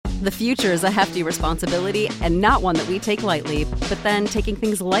The future is a hefty responsibility and not one that we take lightly. But then taking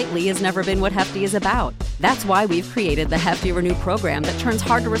things lightly has never been what Hefty is about. That's why we've created the Hefty Renew program that turns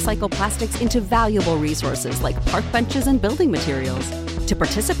hard-to-recycle plastics into valuable resources like park benches and building materials. To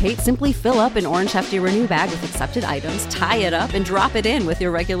participate, simply fill up an orange Hefty Renew bag with accepted items, tie it up, and drop it in with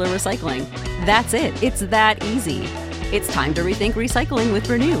your regular recycling. That's it. It's that easy. It's time to rethink recycling with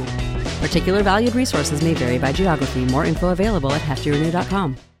Renew. Particular valued resources may vary by geography. More info available at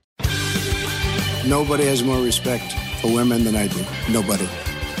heftyrenew.com. Nobody has more respect for women than I do. Nobody.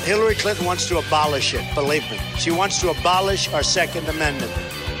 Hillary Clinton wants to abolish it, believe me. She wants to abolish our Second Amendment.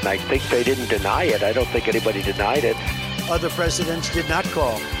 I think they didn't deny it. I don't think anybody denied it. Other presidents did not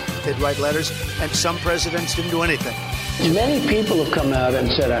call. They'd write letters, and some presidents didn't do anything. Many people have come out and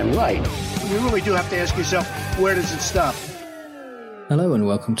said I'm right. You really do have to ask yourself, where does it stop? Hello and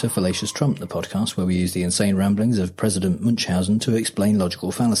welcome to Fallacious Trump, the podcast where we use the insane ramblings of President Munchausen to explain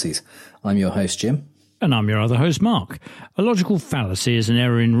logical fallacies. I'm your host, Jim. And I'm your other host, Mark. A logical fallacy is an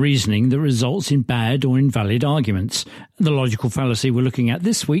error in reasoning that results in bad or invalid arguments. The logical fallacy we're looking at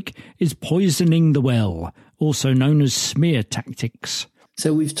this week is poisoning the well, also known as smear tactics.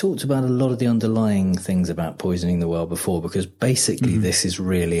 So we've talked about a lot of the underlying things about poisoning the well before, because basically this is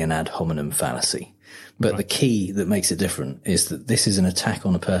really an ad hominem fallacy. But the key that makes it different is that this is an attack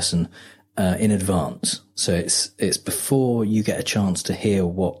on a person in advance. So it's before you get a chance to hear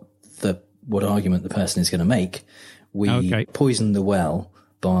what argument the person is going to make. We poison the well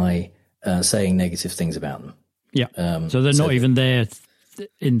by saying negative things about them. Yeah. So they're not even there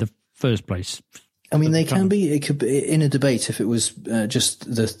in the first place. I mean, they can be. It could be in a debate if it was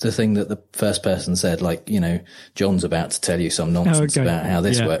just the thing that the first person said, like, you know, John's about to tell you some nonsense about how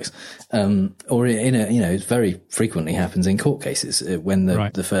this works, or in a, you know, it very frequently happens in court cases when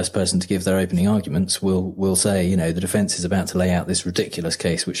the first person to give their opening arguments will say, you know, the defence is about to lay out this ridiculous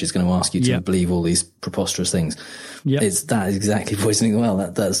case which is going to ask you to believe all these preposterous things. That is exactly poisoning the well.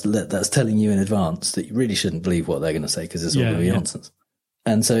 That's telling you in advance that you really shouldn't believe what they're going to say because it's all going to be nonsense.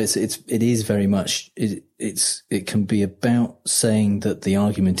 And so it is very much, it can be about saying that the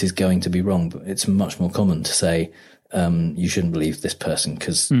argument is going to be wrong, but it's much more common to say, you shouldn't believe this person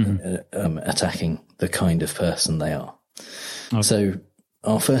because, attacking the kind of person they are. Okay. So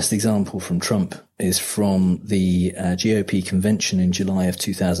our first example from Trump is from the GOP convention in July of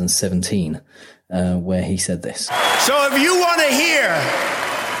 2017, where he said this. So if you want to hear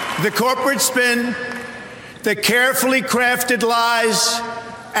the corporate spin, the carefully crafted lies,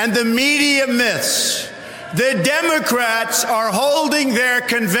 and the media myths, the Democrats are holding their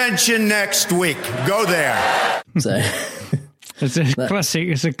convention next week. Go there. So it's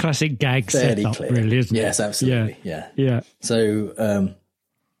a classic gag setup, really, isn't it? Yes, absolutely. Yeah. So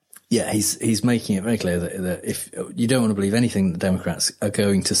he's making it very clear that if you don't want to believe anything the Democrats are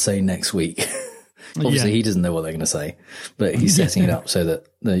going to say next week. Obviously, he doesn't know what they're going to say, but he's setting it up so that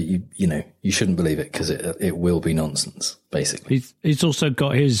you shouldn't believe it because it will be nonsense. Basically, he's also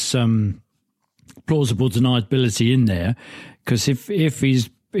got his plausible deniability in there, because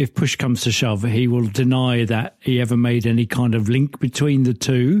if push comes to shove, he will deny that he ever made any kind of link between the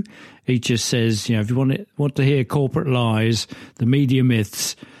two. He just says, you know, if you want to hear corporate lies, the media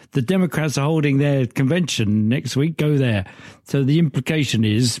myths, the Democrats are holding their convention next week. Go there. So the implication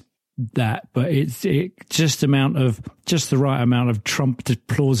is that, but it's just the right amount of Trump to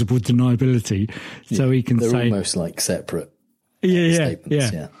plausible deniability, so he can they're say almost like separate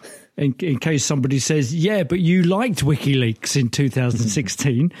statements. Yeah. In case somebody says, but you liked WikiLeaks in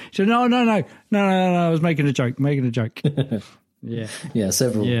 2016. So no, I was making a joke.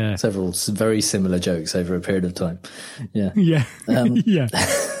 Several very similar jokes over a period of time.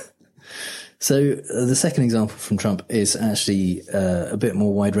 So the second example from Trump is actually a bit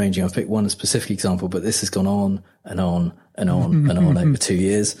more wide-ranging. I've picked one specific example, but this has gone on and on and on and on over 2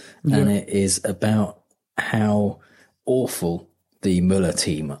 years. And it is about how awful the Mueller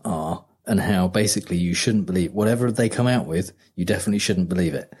team are and how basically you shouldn't believe whatever they come out with. You definitely shouldn't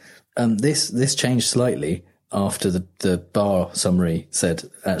believe it. This changed slightly after the Barr summary said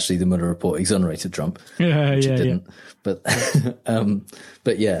actually the Mueller report exonerated Trump, which it didn't. But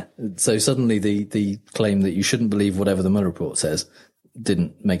so suddenly the claim that you shouldn't believe whatever the Mueller report says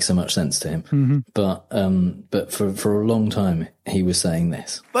didn't make so much sense to him. But for a long time he was saying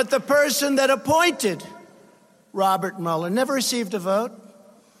this. But the person that appointed Robert Mueller never received a vote.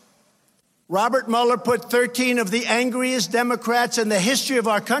 Robert Mueller put 13 of the angriest Democrats in the history of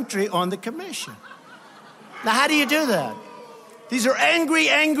our country on the commission. Now, how do you do that? These are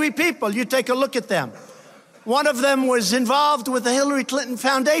angry people. You take a look at them. One of them was involved with the Hillary Clinton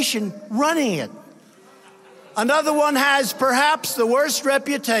Foundation running it. Another one has perhaps the worst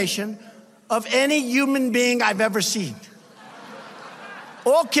reputation of any human being I've ever seen.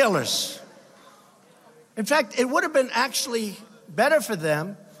 All killers. In fact, it would have been actually better for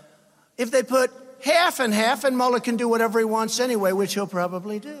them if they put half and half, and Mueller can do whatever he wants anyway, which he'll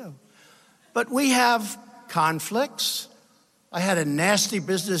probably do. But we have conflicts. I had a nasty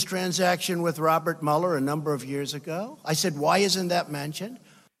business transaction with Robert Mueller a number of years ago. I said, why isn't that mentioned?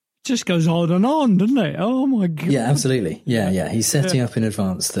 Just goes on and on, doesn't it? Oh, my God. Yeah, absolutely. Yeah. He's setting up in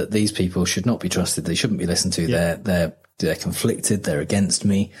advance that these people should not be trusted. They shouldn't be listened to. Yeah. They're conflicted. They're against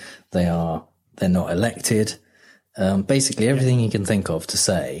me. They're not elected. Basically everything he can think of to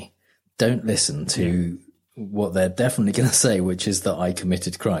say, don't listen to what they're definitely going to say, which is that I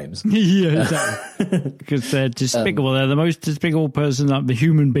committed crimes. Yeah, exactly. Because they're despicable. They're the most despicable person, like the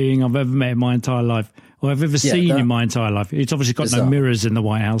human being I've ever met in my entire life, or I've ever seen in my entire life. It's obviously got no mirrors in the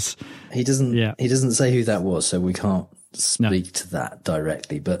White House. He doesn't say who that was, so we can't speak to that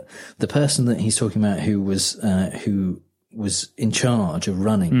directly. But the person that he's talking about who was in charge of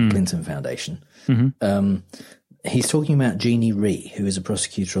running the Clinton Foundation, he's talking about Jeannie Rhee, who is a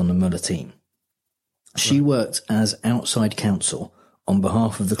prosecutor on the Mueller team. She worked as outside counsel on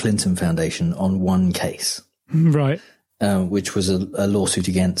behalf of the Clinton Foundation on one case. Right. Which was a lawsuit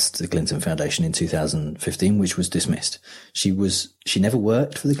against the Clinton Foundation in 2015, which was dismissed. She never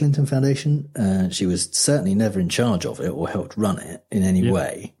worked for the Clinton Foundation. She was certainly never in charge of it or helped run it in any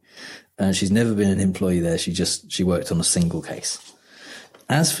way. She's never been an employee there. She worked on a single case.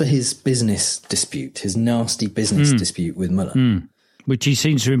 As for his business dispute, his nasty business dispute with Mueller, which he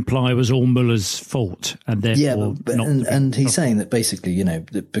seems to imply was all Mueller's fault, and therefore and he's saying that basically,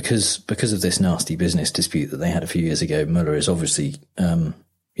 that because of this nasty business dispute that they had a few years ago, Mueller is obviously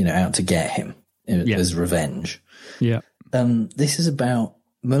out to get him as revenge. Yeah. This is about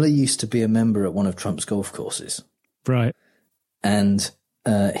Mueller used to be a member at one of Trump's golf courses, right? And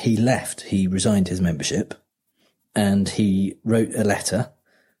he left. He resigned his membership, and he wrote a letter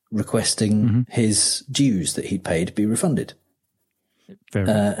requesting his dues that he'd paid be refunded.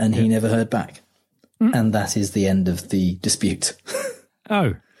 And he never heard back. And that is the end of the dispute.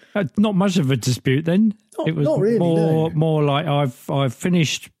 Oh, not much of a dispute then. It was not really, more like I've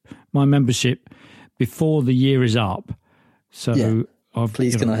finished my membership before the year is up. So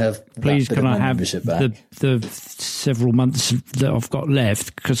can I have membership back? the several months that I've got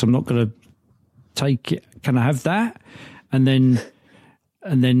left, because I'm not going to take it. Can I have that? And then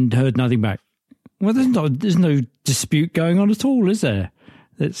heard nothing back. Well, there's no dispute going on at all, is there?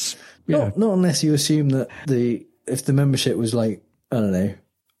 It's not unless you assume that if the membership was like, I don't know,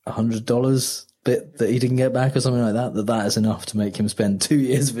 $100 bit that he didn't get back or something like that is enough to make him spend 2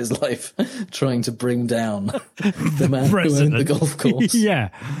 years of his life trying to bring down the man who owned the golf course. Yeah,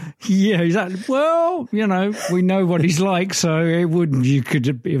 exactly. Well, we know what he's like, so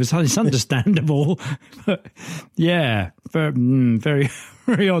it's understandable. But yeah, very,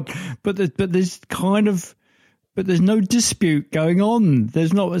 very odd. But there's no dispute going on.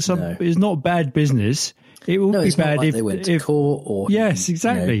 There's not It's not bad business. It will be bad if they went to court or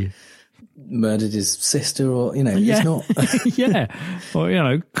exactly. Murdered his sister, or it's not.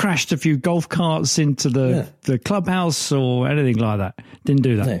 Or crashed a few golf carts into the clubhouse or anything like that. Didn't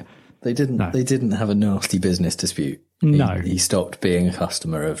do that. No, they didn't. No. They didn't have a nasty business dispute. No, he stopped being a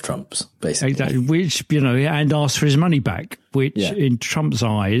customer of Trump's, basically. Exactly. Which and asked for his money back. Which in Trump's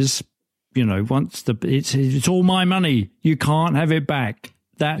eyes, once it's all my money, you can't have it back.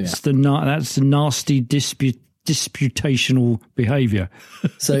 That's the nasty disputational behaviour.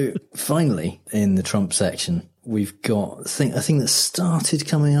 So finally, in the Trump section, we've got a thing that started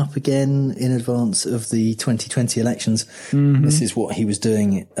coming up again in advance of the 2020 elections. This is what he was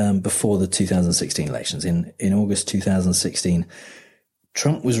doing before the 2016 elections. In August 2016,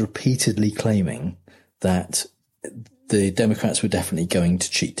 Trump was repeatedly claiming that the Democrats were definitely going to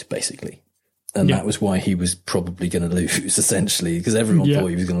cheat, basically. And that was why he was probably going to lose, essentially, because everyone thought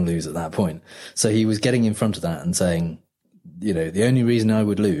he was going to lose at that point. So he was getting in front of that and saying, the only reason I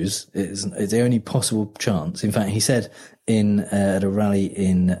would lose is the only possible chance. In fact, he said at a rally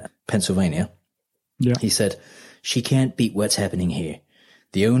in Pennsylvania, he said, she can't beat what's happening here.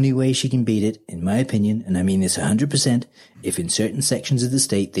 The only way she can beat it, in my opinion, and I mean this 100%, if in certain sections of the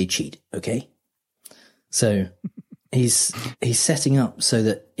state they cheat, okay? So he's setting up so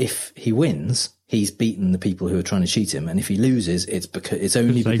that if he wins, he's beaten the people who are trying to cheat him, and if he loses, it's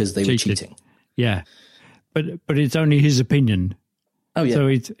only because they were cheating. Yeah, but it's only his opinion. Oh yeah. So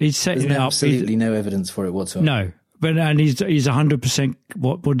he's setting There's it up. Absolutely no evidence for it whatsoever. No, and he's 100%.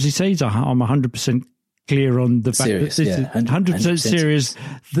 What does he say? I'm 100% clear on the fact serious, that this is 100% serious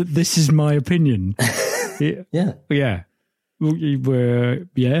that this is my opinion. Yeah. Yeah.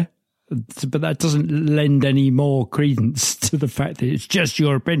 Yeah. But that doesn't lend any more credence to the fact that it's just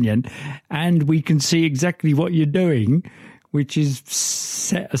your opinion and we can see exactly what you're doing, which is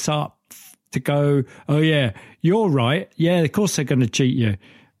set us up to go, oh, yeah, you're right. Yeah, of course they're going to cheat you.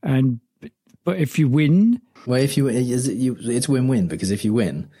 But if you win... Well, it's win-win, because if you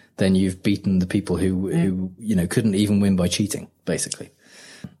win, then you've beaten the people who couldn't even win by cheating, basically.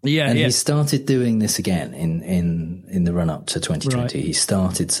 Yeah, and he started doing this again in the run up to 2020. Right. He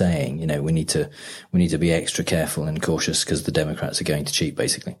started saying, we need to be extra careful and cautious because the Democrats are going to cheat,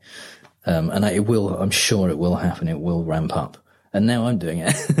 basically. And I'm sure it will happen. It will ramp up. And now I'm doing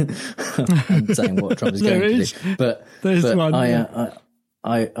it. I'm saying what Trump is going to do. But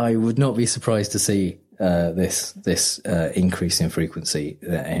I would not be surprised to see this increase in frequency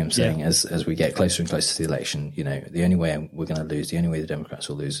that I am saying as we get closer and closer to the election. The only way we're going to lose, the only way the Democrats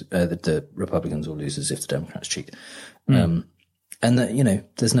will lose, the Republicans will lose, is if the Democrats cheat. And that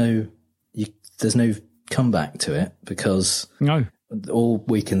there's no comeback to it, because all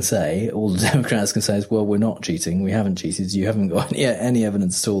we can say, all the Democrats can say is, well, we're not cheating. We haven't cheated. You haven't got any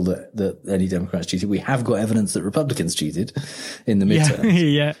evidence at all that any Democrats cheated. We have got evidence that Republicans cheated in the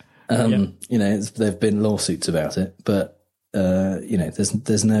midterms. Yeah. There've been lawsuits about it, but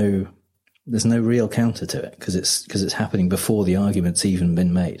there's no real counter to it because it's happening before the argument's even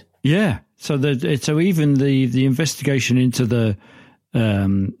been made. Yeah. So even the investigation into the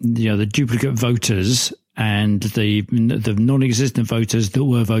duplicate voters and the non-existent voters that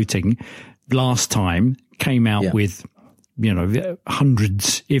were voting last time came out with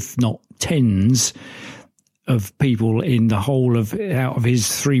hundreds, if not tens, of people in the whole of out of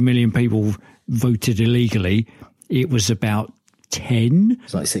his 3 million people voted illegally. It was about 10.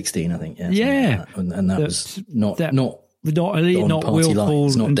 It's like 16, I think. Yeah. Like and that was not elite, not willful,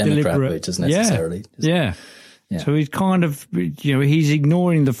 lines, not Democrat deliberate voters necessarily. Yeah. So he's kind of, he's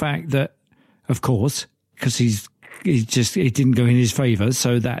ignoring the fact that, of course, because it didn't go in his favour,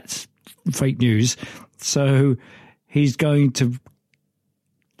 so that's fake news. So he's going to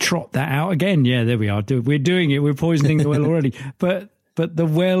trot that out again. Yeah, there we are. We're doing it. We're poisoning the well already. But the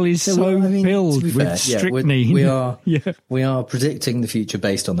well is filled with strychnine. We are predicting the future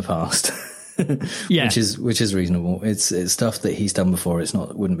based on the past. which is reasonable. It's stuff that he's done before. It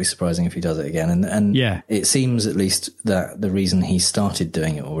wouldn't be surprising if he does it again. And it seems at least that the reason he started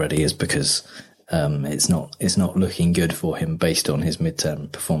doing it already is because it's not looking good for him based on his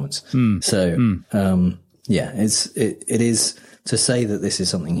midterm performance. It is to say that this is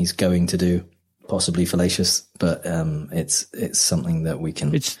something he's going to do, possibly fallacious, but it's something that we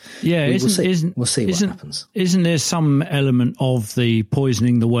can. We'll see what happens. Isn't there some element of the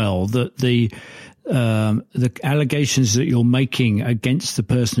poisoning the well that the allegations that you're making against the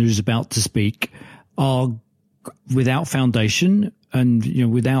person who's about to speak are without foundation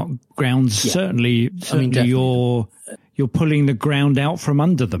and without grounds? Yeah. Certainly, you're pulling the ground out from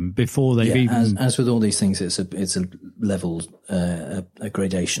under them before they've even. As with all these things, it's a level a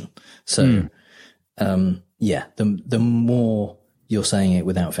gradation. So. The more you're saying it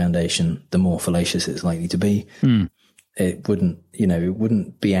without foundation, the more fallacious it's likely to be. It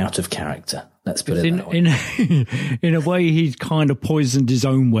wouldn't be out of character. Let's put it that way. In a way, he's kind of poisoned his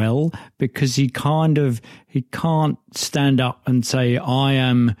own well, because he can't stand up and say, I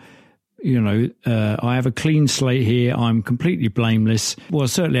am, I have a clean slate here. I'm completely blameless. Well,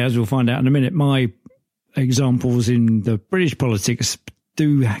 certainly, as we'll find out in a minute, my examples in the British politics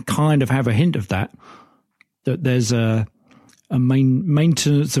do kind of have a hint of that there's a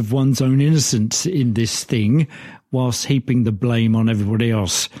maintenance of one's own innocence in this thing, whilst heaping the blame on everybody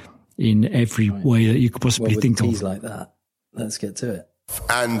else in every way that you could possibly think of. Like that, let's get to it.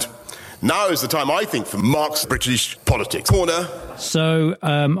 And now is the time, I think, for Mark's British Politics Corner. So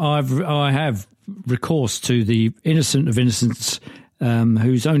I have recourse to the innocent of innocence,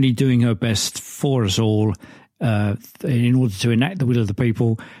 who's only doing her best for us all, in order to enact the will of the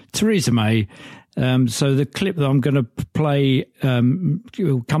people, Theresa May. So the clip that I'm going to play, come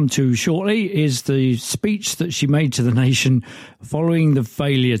to shortly, is the speech that she made to the nation following the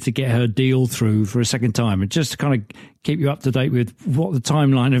failure to get her deal through for a second time. And just to kind of keep you up to date with what the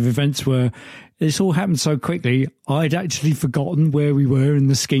timeline of events were, this all happened so quickly, I'd actually forgotten where we were in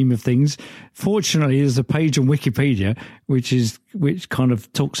the scheme of things. Fortunately, there's a page on Wikipedia which kind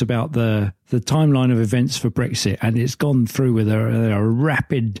of talks about the timeline of events for Brexit, and it's gone through with a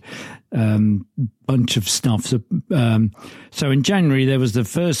rapid bunch of stuff. So in January, there was the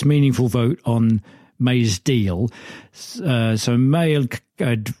first meaningful vote on May's deal. So May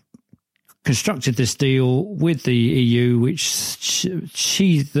had constructed this deal with the EU, which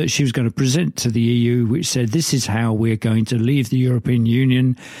she was going to present to the EU, which said, this is how we're going to leave the European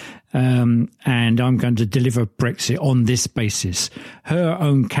Union, and I'm going to deliver Brexit on this basis. Her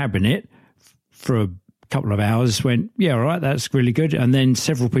own cabinet, for a couple of hours, went, yeah, all right, that's really good. And then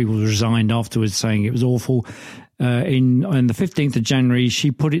several people resigned afterwards, saying it was awful. On the 15th of January,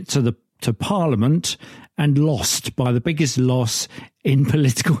 she put it to Parliament and lost by the biggest loss in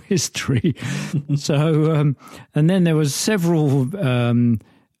political history. So, and then there was several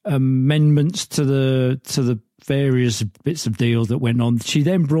amendments to the various bits of deal that went on. She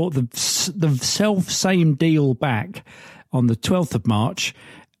then brought the same deal back on the 12th of March,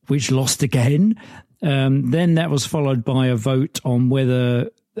 which lost again. Then that was followed by a vote on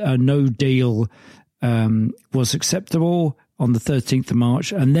whether a no deal was acceptable on the 13th of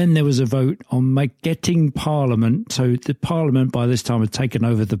March. And then there was a vote on getting Parliament. So the Parliament by this time had taken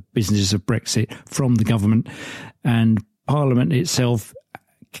over the business of Brexit from the government, and Parliament itself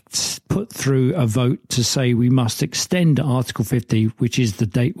put through a vote to say we must extend Article 50, which is the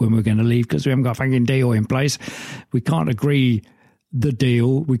date when we're going to leave, because we haven't got a fucking deal in place. We can't agree the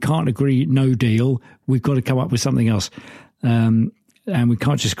deal. We can't agree no deal. We've got to come up with something else. And we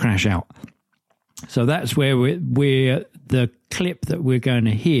can't just crash out. So that's where we're the clip that we're going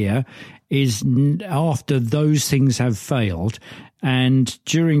to hear is after those things have failed. And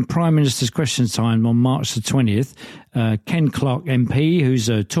during Prime Minister's question time on March the 20th, Ken Clarke MP, who's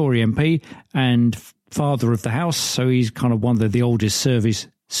a Tory MP and father of the House, so he's kind of one of the oldest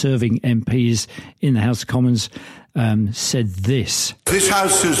serving MPs in the House of Commons, said this. This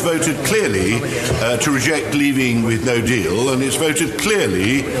House has voted clearly to reject leaving with no deal, and it's voted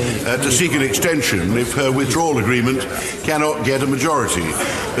clearly to seek an extension if her withdrawal agreement cannot get a majority.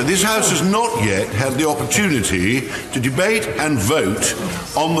 But this House has not yet had the opportunity to debate and vote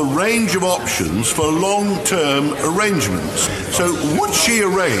on the range of options for long-term arrangements. So would she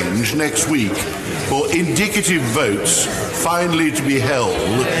arrange next week for indicative votes finally to be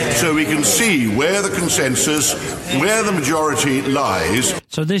held so we can see where the consensus, where the majority lies?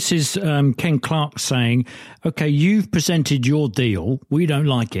 So this is Ken Clarke saying, OK, you've presented your deal. We don't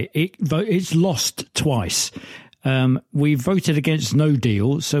like it. It's lost twice. We voted against no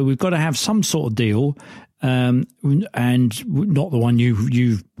deal, so we've got to have some sort of deal, and not the one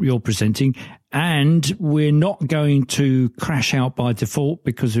you're presenting. And we're not going to crash out by default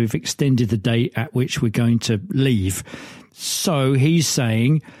because we've extended the date at which we're going to leave. So he's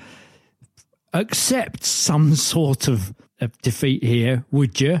saying, accept some sort of defeat here,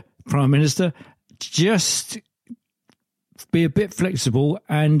 would you, Prime Minister? Just be a bit flexible,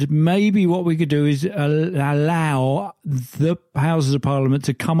 and maybe what we could do is allow the Houses of Parliament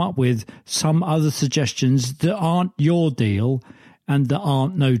to come up with some other suggestions that aren't your deal and that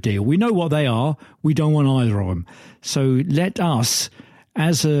aren't no deal. We know what they are. We don't want either of them. So let us,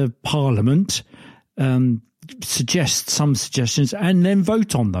 as a Parliament, suggest some suggestions and then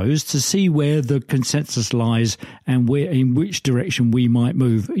vote on those to see where the consensus lies and in which direction we might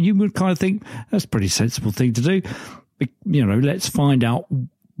move. You would kind of think that's a pretty sensible thing to do. You know, let's find out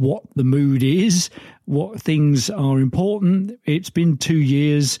what the mood is, what things are important. It's been 2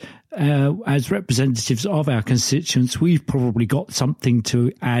 years. As representatives of our constituents, we've probably got something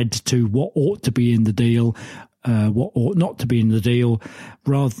to add to what ought to be in the deal, what ought not to be in the deal,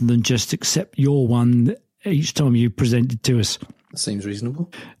 rather than just accept your one each time you present it to us. That seems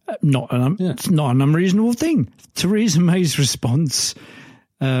reasonable. It's not an unreasonable thing. Theresa May's response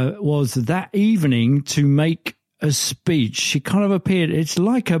was that evening to make a speech. She kind of appeared, it's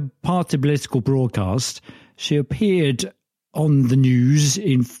like a party political broadcast. She appeared on the news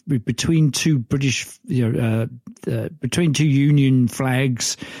between two British, between two Union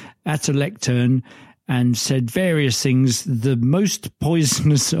flags at a lectern, and said various things, the most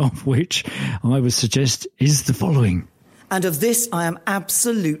poisonous of which I would suggest is the following. And of this I am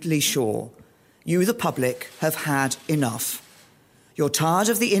absolutely sure. You, the public, have had enough. You're tired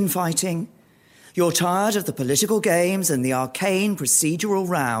of the infighting. You're tired of the political games and the arcane procedural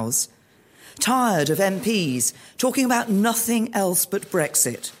rows. Tired of MPs talking about nothing else but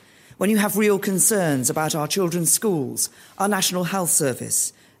Brexit when you have real concerns about our children's schools, our National Health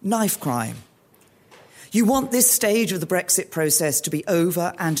Service, knife crime. You want this stage of the Brexit process to be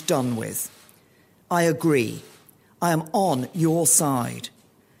over and done with. I agree. I am on your side.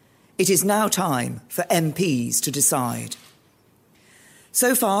 It is now time for MPs to decide.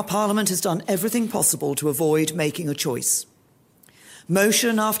 So far, Parliament has done everything possible to avoid making a choice.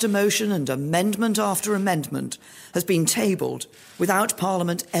 Motion after motion and amendment after amendment has been tabled without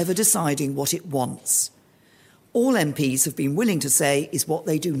Parliament ever deciding what it wants. all MPs have been willing to say is what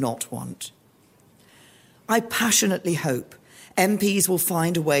they do not want. I passionately hope MPs will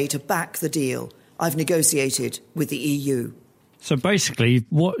find a way to back the deal I've negotiated with the EU. So basically,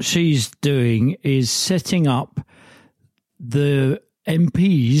 what she's doing is setting up the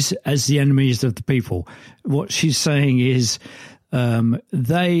MPs as the enemies of the people. What she's saying is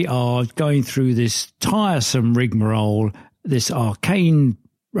they are going through this tiresome rigmarole, this arcane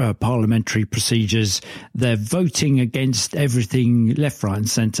parliamentary procedures. They're voting against everything left, right and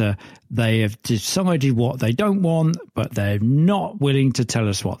centre. They have decided what they don't want, but they're not willing to tell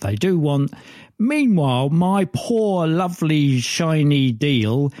us what they do want. Meanwhile, my poor, lovely, shiny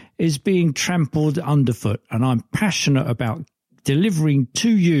deal is being trampled underfoot, and I'm passionate about delivering to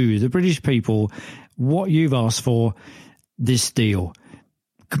you, the British people, what you've asked for, this deal.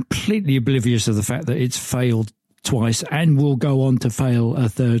 Completely oblivious of the fact that it's failed twice and will go on to fail a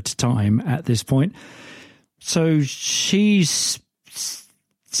third time at this point. So she's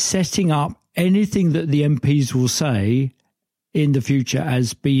setting up anything that the MPs will say in the future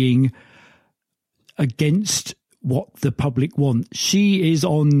as being against what the public want. She is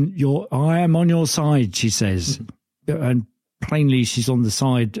I am on your side, she says. And plainly she's on the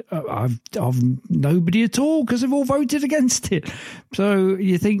side of nobody at all, because they've all voted against it. So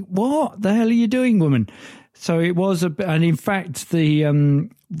you think, what the hell are you doing, woman? So it was, and in fact, the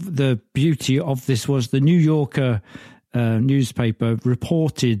beauty of this was the New Yorker newspaper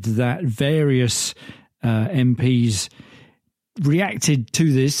reported that various MPs reacted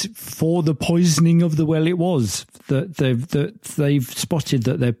to this for the poisoning of the well. It was that they've spotted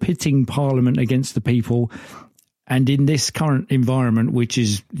that they're pitting Parliament against the people. And in this current environment, which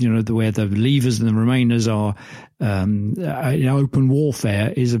is, where the Leavers and the Remainers are in open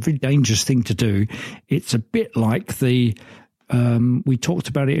warfare, is a very dangerous thing to do. It's a bit like we talked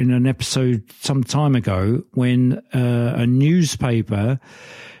about it in an episode some time ago when a newspaper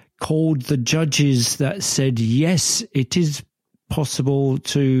called the judges that said, yes, it is possible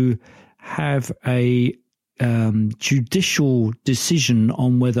to have a judicial decision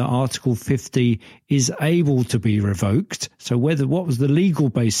on whether Article 50 is able to be revoked. So what was the legal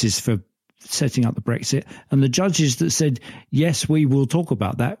basis for setting up the Brexit? And the judges that said, yes, we will talk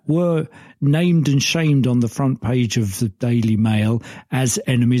about that, were named and shamed on the front page of the Daily Mail as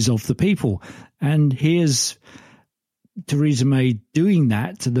enemies of the people. And here's Theresa May doing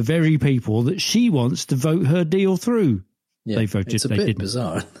that to the very people that she wants to vote her deal through. Yeah, they voted. It's a bit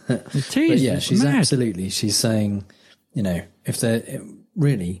bizarre. It is. But yeah, she's mad. she's saying, if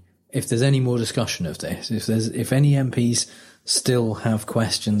there's any more discussion of this, if any MPs still have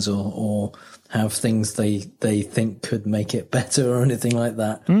questions or have things they think could make it better or anything like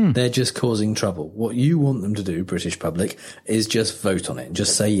that, they're just causing trouble. What you want them to do, British public, is just vote on it and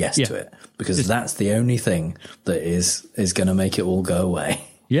just say yes to it, because that's the only thing that is going to make it all go away.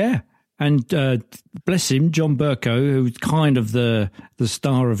 Yeah. And bless him, John Bercow, who's kind of the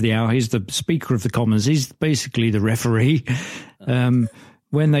star of the hour. He's the Speaker of the Commons. He's basically the referee.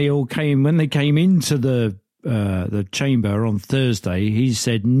 When they came into the chamber on Thursday, he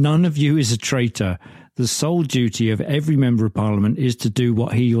said, "None of you is a traitor. The sole duty of every member of Parliament is to do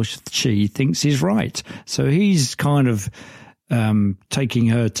what he or she thinks is right." So he's kind of taking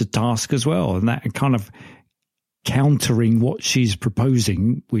her to task as well, and that kind of countering what she's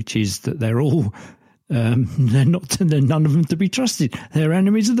proposing, which is that they're all none of them to be trusted. They're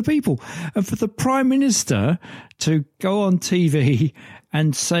enemies of the people. And for the Prime Minister to go on TV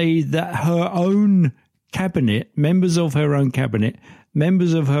and say that her own cabinet, members of her own cabinet,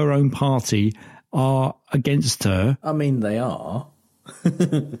 members of her own party are against her. I mean, they are.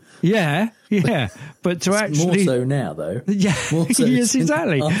 yeah. But to actually more so now, though. Yeah. More so yes,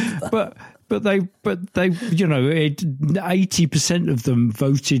 exactly. But they 80% of them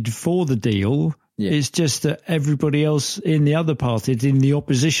voted for the deal. Yeah. It's just that everybody else in the other parties, in the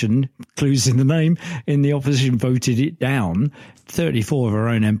opposition, clues in the name, in the opposition voted it down. 34 of our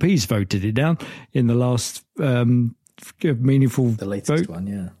own MPs voted it down in the last meaningful the latest vote. One,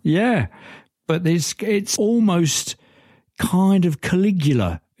 yeah. Yeah. But it's almost kind of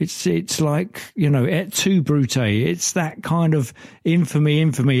Caligula. It's like, et tu, Brute. It's that kind of infamy.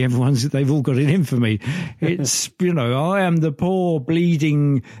 They've all got an infamy. It's, I am the poor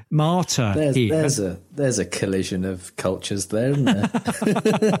bleeding martyr here. There's a collision of cultures there, isn't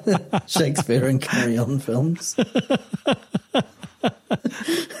there? Shakespeare and Carry On films.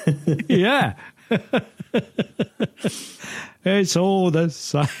 Yeah. It's all the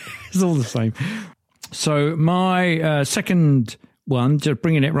same. It's all the same. So my second one, just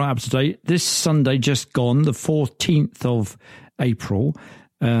bringing it right up to date, this Sunday just gone, the 14th of April,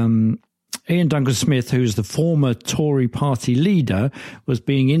 Ian Duncan Smith, who's the former Tory party leader, was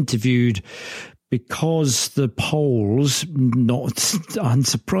being interviewed because the polls, not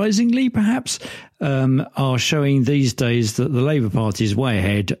unsurprisingly perhaps, are showing these days that the Labour Party is way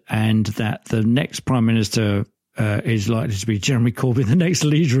ahead and that the next Prime Minister is likely to be Jeremy Corbyn. The next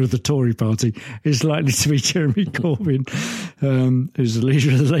leader of the Tory party is likely to be Jeremy Corbyn, who's the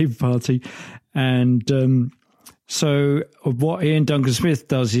leader of the Labour Party. And so what Ian Duncan Smith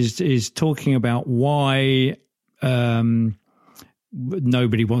does is talking about why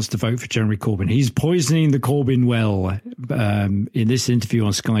nobody wants to vote for Jeremy Corbyn. He's poisoning the Corbyn well in this interview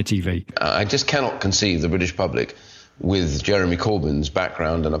on Sky TV. I just cannot conceive the British public with Jeremy Corbyn's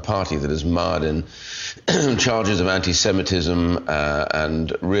background and a party that is marred in charges of anti-Semitism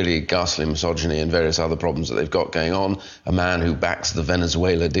and really ghastly misogyny and various other problems that they've got going on, a man who backs the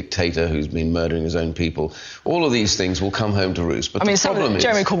Venezuela dictator who's been murdering his own people. All of these things will come home to roost. But the problem is,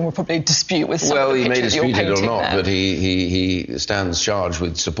 Jeremy Corbyn will probably dispute with some of the pictures you're painting there. Well, he may dispute it or not, but he stands charged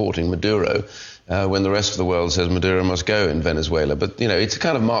with supporting Maduro when the rest of the world says Maduro must go in Venezuela. But, you know, it's a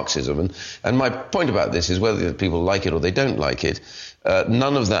kind of Marxism. And my point about this is whether people like it or they don't like it,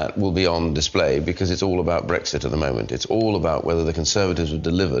 none of that will be on display because it's all about Brexit at the moment. It's all about whether the Conservatives have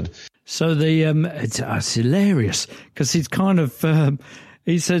delivered. So it's hilarious because it's kind of,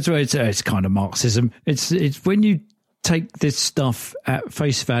 he says, well, it's kind of Marxism. It's when you take this stuff at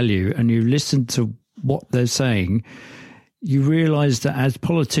face value and you listen to what they're saying, you realise that as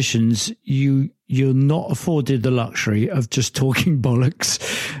politicians, you're not afforded the luxury of just talking bollocks.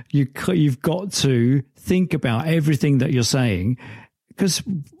 You've got to think about everything that you're saying. Because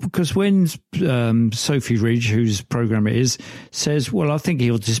when Sophie Ridge, whose programme it is, says, well, I think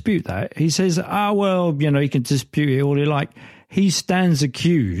he'll dispute that. He says, well, you know, he can dispute it all he like. He stands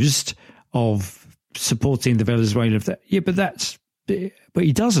accused of supporting the Venezuelan. Yeah, but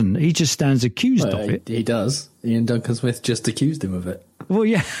he doesn't. He just stands accused of it. He does. Ian Duncan Smith just accused him of it. Well,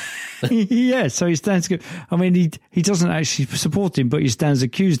 yeah. Yeah, so he stands... I mean, he doesn't actually support him, but he stands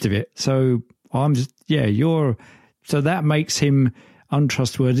accused of it. So so that makes him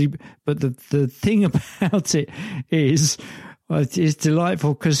untrustworthy. But the thing about it is it's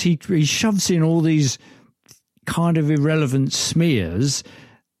delightful because he shoves in all these kind of irrelevant smears,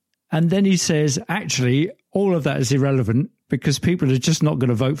 and then he says, actually, all of that is irrelevant because people are just not going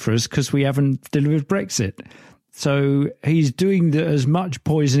to vote for us because we haven't delivered Brexit. So he's doing as much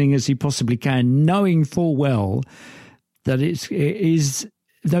poisoning as he possibly can, knowing full well that it is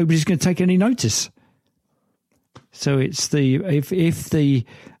nobody's going to take any notice. So it's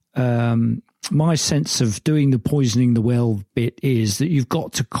my sense of doing the poisoning the well bit is that you've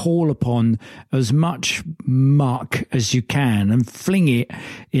got to call upon as much muck as you can and fling it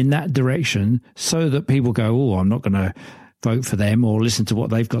in that direction so that people go, oh, I'm not going to vote for them or listen to what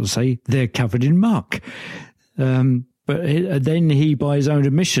they've got to say. They're covered in muck. But then he, by his own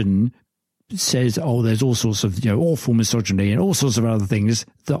admission, says, oh, there's all sorts of awful misogyny and all sorts of other things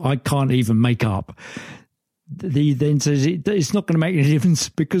that I can't even make up. He then says it's not going to make any difference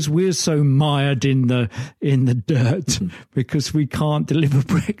because we're so mired in the dirt because we can't deliver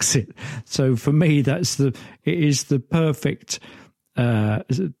Brexit. So for me, it is the perfect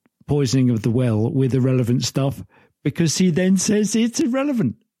poisoning of the well with irrelevant stuff because he then says it's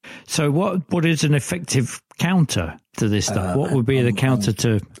irrelevant. So what is an effective counter to this stuff? What would be the counter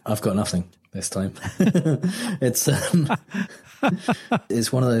to? I've got nothing this time. It's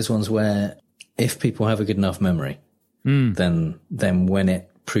one of those ones where if people have a good enough memory, then when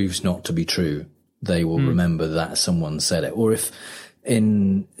it proves not to be true, they will remember that someone said it. Or if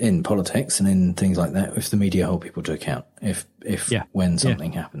in politics and in things like that, if the media hold people to account, when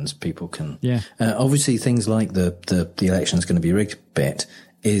something happens, people can. Obviously, things like the election's going to be rigged bit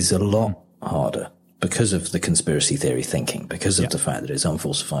is a lot harder because of the conspiracy theory thinking, because of the fact that it's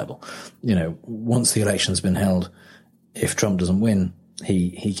unfalsifiable. Once the election's been held, if Trump doesn't win,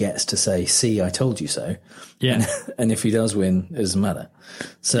 he gets to say, see, I told you so. Yeah. And if he does win, it doesn't matter.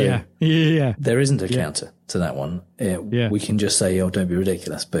 So there isn't a counter to that one. We can just say, oh, don't be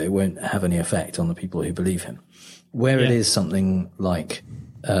ridiculous, but it won't have any effect on the people who believe him. Where it is something like,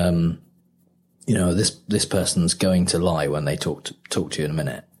 this person's going to lie when they talk to you in a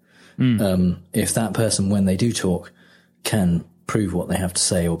minute. If that person, when they do talk, can prove what they have to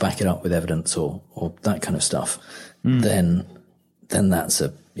say or back it up with evidence or that kind of stuff, then that's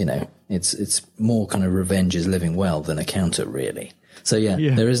it's more kind of revenge is living well than a counter, really. So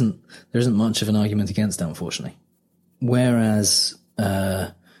there isn't much of an argument against that, unfortunately. Whereas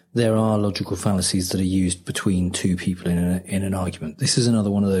there are logical fallacies that are used between two people in an argument. This is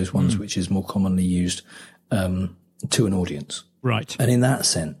another one of those ones which is more commonly used to an audience. Right. And in that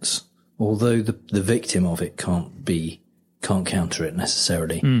sense, although the victim of it can't counter it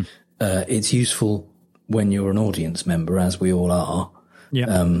necessarily, it's useful when you're an audience member, as we all are,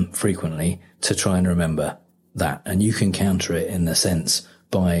 frequently, to try and remember that. And you can counter it in the sense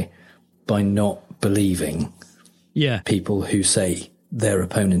by not believing people who say their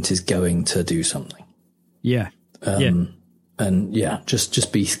opponent is going to do something. And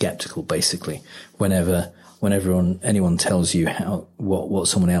just be skeptical, basically, whenever anyone tells you what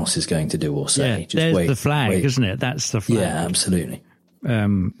someone else is going to do or say. Just there's wait, the flag, isn't it? That's the flag. Yeah, absolutely.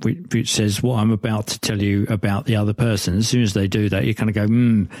 Which says what I'm about to tell you about the other person. As soon as they do that, you kind of go,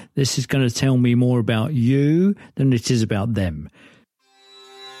 this is going to tell me more about you than it is about them.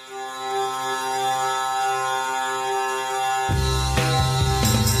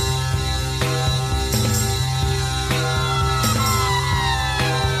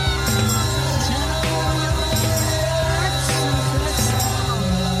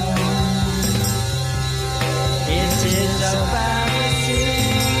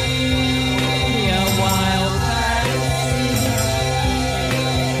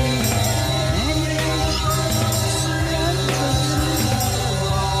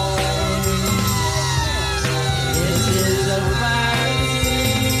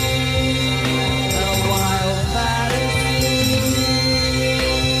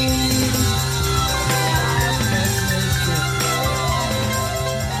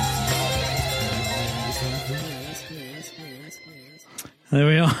 There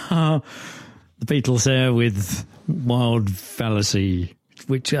we are. The Beatles there with Wild Fallacy,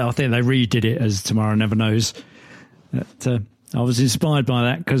 which I think they redid it as Tomorrow Never Knows. But, I was inspired by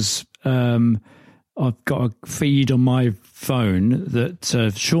that because I've got a feed on my phone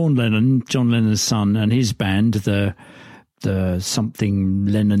that Sean Lennon, John Lennon's son, and his band, the something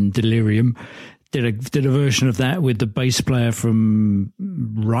Lennon Delirium, did a version of that with the bass player from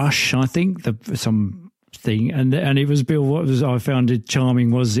Rush, I think, some thing, and it was billed. What I found it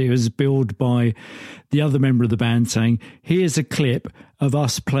charming was it was billed by the other member of the band saying, "Here's a clip of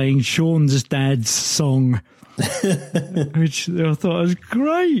us playing Sean's dad's song," which I thought was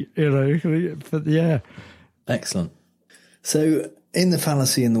great, But yeah, excellent. So, in the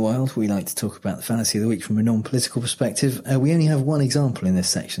Fallacy in the Wild, we like to talk about the Fallacy of the Week from a non-political perspective. We only have one example in this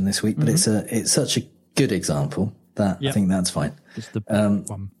section this week, but it's such a good example that I think that's fine. It's the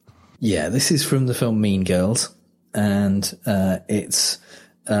one. Yeah, this is from the film Mean Girls, and it's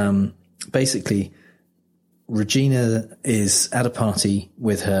basically Regina is at a party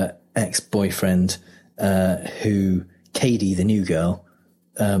with her ex-boyfriend, who Katie, the new girl,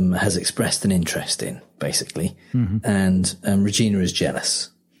 has expressed an interest in, basically, and Regina is jealous,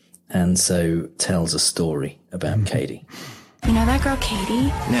 and so tells a story about Katie. You know that girl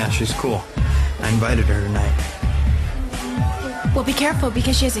Katie? Yeah, she's cool. I invited her tonight. Well, be careful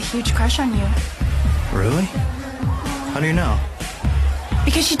because she has a huge crush on you. Really? How do you know?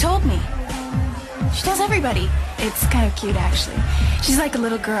 Because she told me. She tells everybody. It's kind of cute, actually. She's like a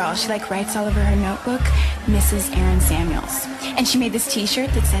little girl. She writes all over her notebook, Mrs. Erin Samuels. And she made this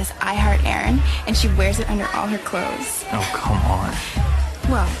t-shirt that says, I Heart Erin, and she wears it under all her clothes. Oh, come on.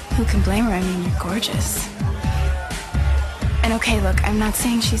 Well, who can blame her? I mean, you're gorgeous. And okay, look, I'm not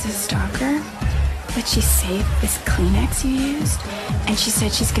saying she's a stalker, but she saved this Kleenex you used, and she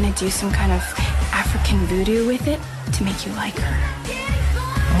said she's going to do some kind of African voodoo with it to make you like her.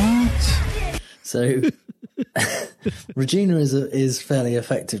 What? So, Regina is fairly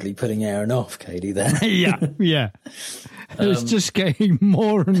effectively putting Erin off, Katie, there. Yeah. It's just getting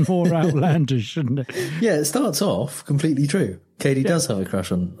more and more outlandish, isn't it? Yeah, it starts off completely true. Katie does have a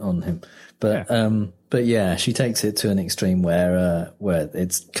crush on him. But yeah, she takes it to an extreme where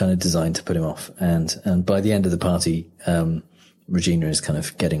it's kind of designed to put him off, and by the end of the party, Regina is kind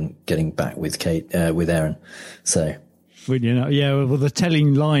of getting back with Erin. So, well, the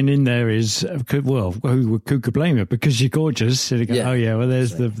telling line in there is, who could blame her? Because you're gorgeous. And go,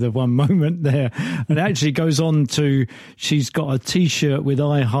 there's the one moment there, and it actually goes on to she's got a T-shirt with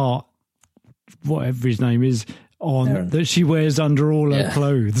I Heart, whatever his name is, on Erin, that she wears under all her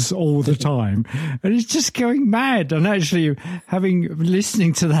clothes all the time, and it's just going mad. And actually,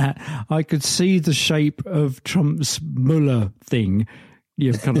 listening to that, I could see the shape of Trump's Mueller thing,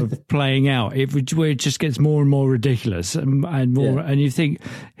 kind of playing out. Where it just gets more and more ridiculous and more, and you think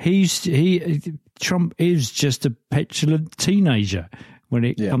Trump is just a petulant teenager when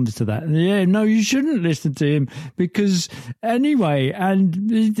it comes to that. And no, you shouldn't listen to him because anyway,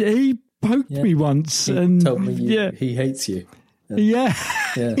 and he poked me once and told me he hates you. Yeah.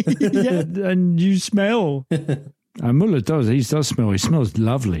 And you smell. And Mueller does. He does smell. He smells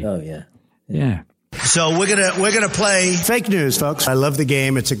lovely. Oh yeah. Yeah. So we're gonna play fake news, folks. I love the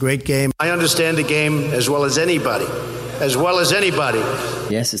game. It's a great game. I understand the game as well as anybody.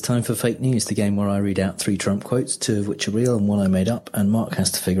 Yes, it's time for Fake News, the game where I read out 3 Trump quotes, 2 of which are real and 1 I made up, and Mark has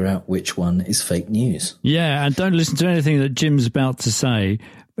to figure out which one is fake news. Yeah, and don't listen to anything that Jim's about to say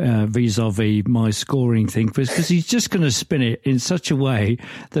vis-a-vis my scoring thing, because he's just going to spin it in such a way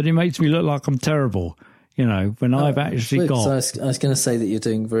that it makes me look like I'm terrible, when I've actually got... So I was going to say that you're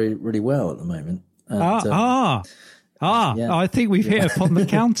doing really well at the moment. And, I think we've hit upon the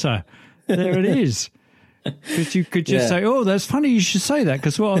counter. There it is. Because you could just say, oh, that's funny you should say that,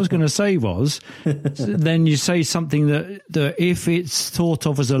 because what I was going to say was, then you say something that if it's thought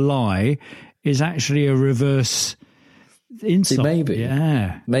of as a lie, is actually a reverse insult.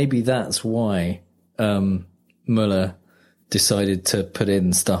 See, maybe that's why Mueller decided to put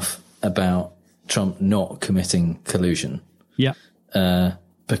in stuff about Trump not committing collusion. Yeah.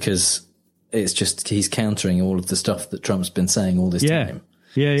 Because it's just he's countering all of the stuff that Trump's been saying all this time.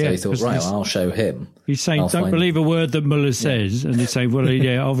 Yeah. So he thought, right, I'll show him. He's saying, don't believe a word that Mueller says. And he's saying, well,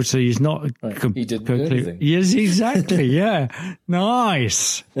 obviously he's not... He didn't do anything. Yes, exactly, yeah.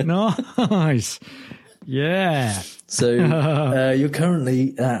 Nice. Yeah. So you're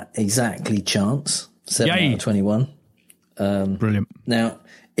currently at exactly chance, 7 out of 21. Brilliant. Now,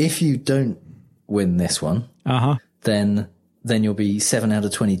 if you don't win this one, then you'll be 7 out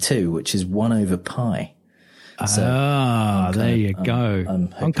of 22, which is 1 over pi. So there you go.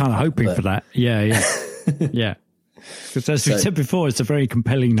 I'm kind of hoping for that. Yeah. Yeah. Because as we said before, it's a very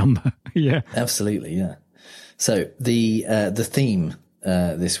compelling number. Yeah. Absolutely, yeah. So the theme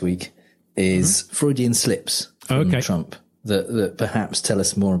this week is Freudian slips from Trump that perhaps tell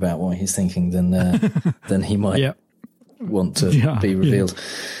us more about what he's thinking than he might want to be revealed.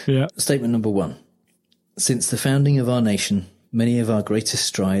 Yeah. Statement number 1. Since the founding of our nation, many of our greatest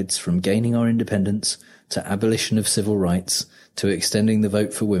strides, from gaining our independence to abolition of civil rights to extending the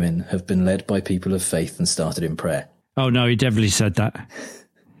vote for women, have been led by people of faith and started in prayer. Oh no, he definitely said that.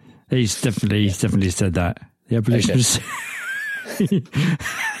 He's definitely said that. The abolition. Okay.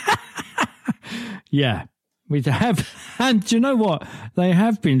 Yeah, we have, and do you know what? They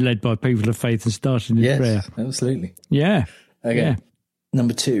have been led by people of faith and started in prayer. Absolutely. Yeah. Okay. Yeah.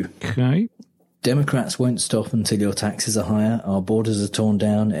 Number 2. Okay. Democrats won't stop until your taxes are higher, our borders are torn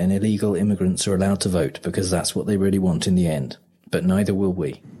down, and illegal immigrants are allowed to vote, because that's what they really want in the end. But neither will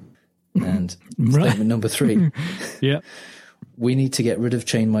we. And statement number 3. Yeah. We need to get rid of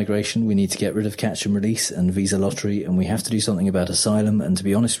chain migration, we need to get rid of catch and release and visa lottery, and we have to do something about asylum, and to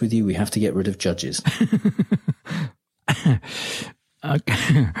be honest with you, we have to get rid of judges.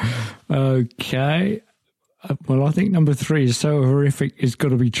 Okay. Well, I think number 3 is so horrific, it's got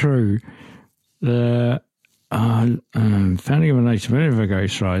to be true. The founding of a nation, many of our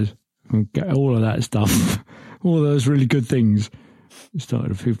great strides, all of that stuff, all those really good things. Started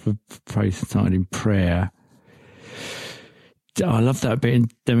with people of faith, started in prayer. I love that bit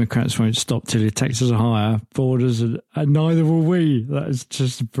in Democrats won't stop till your taxes are higher, borders, and neither will we. That is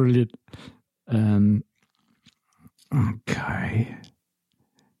just brilliant. Okay.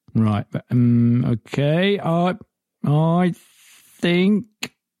 Right. Okay.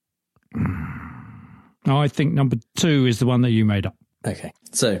 I think number 2 is the one that you made up. Okay.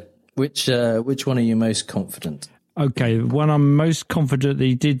 So, which one are you most confident? Okay, the one I'm most confident that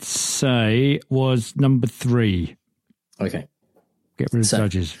he did say was number 3. Okay. Get rid of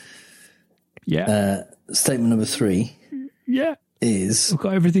judges. Yeah. Statement number 3. Yeah. Is... I've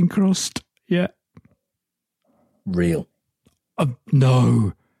got everything crossed. Yeah. Real.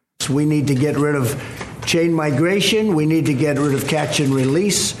 No. We need to get rid of chain migration. We need to get rid of catch and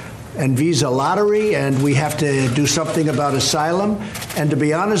release and visa lottery, and we have to do something about asylum. And to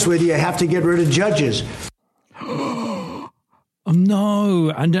be honest with you, I have to get rid of judges.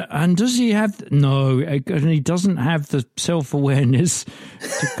 No, and does he have... No, and he doesn't have the self-awareness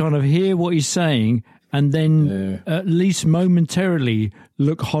to kind of hear what he's saying and then at least momentarily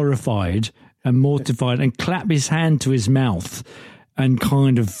look horrified and mortified and clap his hand to his mouth and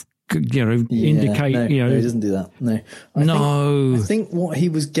kind of... indicate, No, he doesn't do that. No. I think what he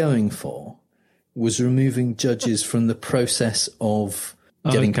was going for was removing judges from the process of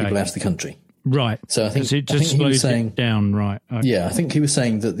getting people out of the country. Right. So I think it just slows it down, right. Okay. Yeah, I think he was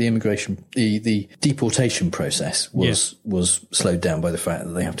saying that the immigration, the deportation process was slowed down by the fact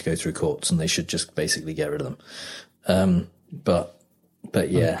that they have to go through courts and they should just basically get rid of them. But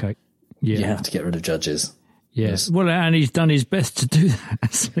yeah, okay. Yeah, you have to get rid of judges. Yes. Well, and he's done his best to do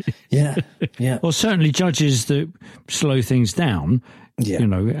that. Yeah. Well, certainly judges that slow things down,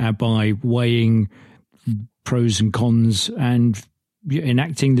 by weighing pros and cons and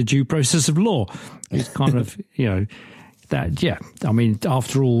enacting the due process of law. It's kind of, that, yeah. I mean,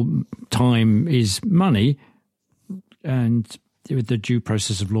 after all, time is money, and the due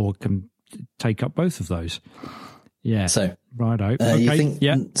process of law can take up both of those. Yeah. So, righto. Okay. You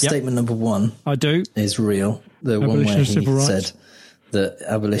think statement number one I do. Is real? The abolition one where he said that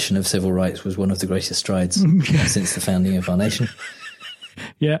abolition of civil rights was one of the greatest strides since the founding of our nation.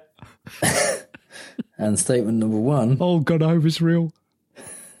 Yeah. And statement number one. Oh, God, I hope it's real.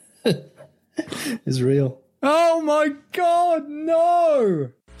 Is real. Oh, my God,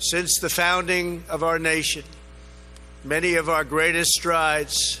 no. Since the founding of our nation, many of our greatest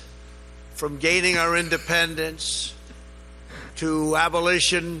strides, from gaining our independence to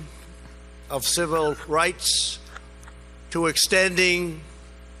abolition of civil rights to extending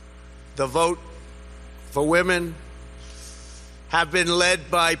the vote for women, have been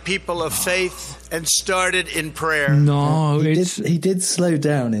led by people of faith and started in prayer. No, he did slow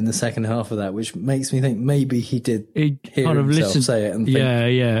down in the second half of that, which makes me think maybe he did hear kind of himself say it and think,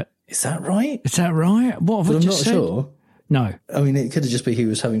 yeah. Is that right? Is that right? What have I just said? I'm not sure. No. I mean, it could have just been he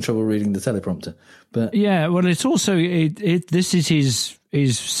was having trouble reading the teleprompter. But yeah, well, it's also, this is his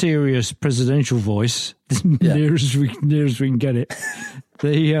serious presidential voice, near as we can get it.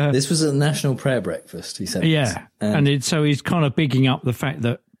 This was a national prayer breakfast, he said. Yeah, and so he's kind of bigging up the fact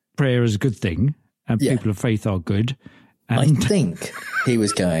that prayer is a good thing and people of faith are good. And I think he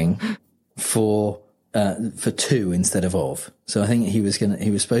was going for two instead of. So I think he was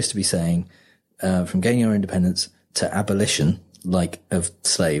supposed to be saying from gaining our independence to abolition, like of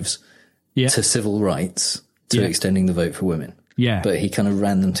slaves, to civil rights, to extending the vote for women. Yeah, but he kind of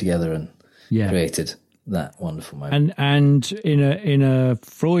ran them together and created that wonderful moment. And in a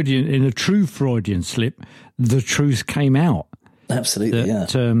true Freudian slip, the truth came out. Absolutely,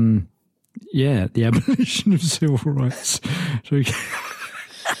 the abolition of civil rights.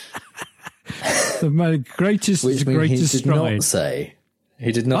 The greatest stride.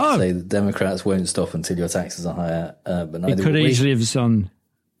 He did not say that Democrats won't stop until your taxes are higher, but neither it could will easily have done,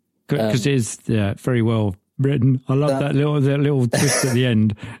 because it is very well written. I love that little twist at the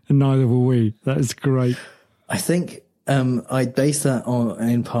end, and neither will we. That is great. I think I based that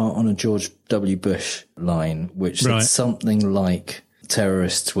in part on a George W. Bush line, which said something like,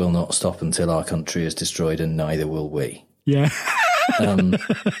 "Terrorists will not stop until our country is destroyed, and neither will we." Yeah.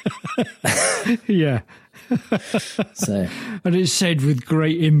 Yeah. So, and it's said with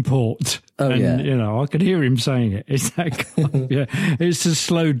great import. I could hear him saying it. It's that it's just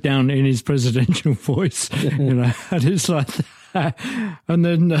slowed down in his presidential voice, and it's like that. And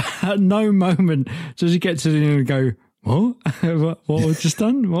then at no moment does he get to the end and go, what was just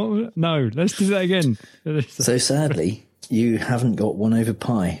done? What? No, let's do that again. So sadly, you haven't got 1 over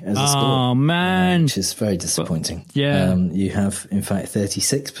pi as a score. Oh, man. Which is very disappointing. Yeah. You have, in fact,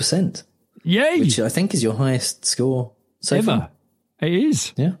 36%. Yay! Which I think is your highest score so ever. Far. It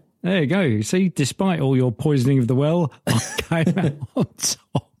is. Yeah. There you go. See, despite all your poisoning of the well, I came out on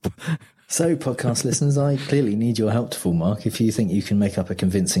top. So, podcast listeners, I clearly need your help to full mark. If you think you can make up a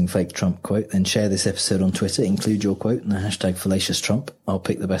convincing fake Trump quote, then share this episode on Twitter, include your quote and the hashtag #FallaciousTrump. I'll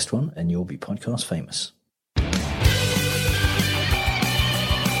pick the best one and you'll be podcast famous.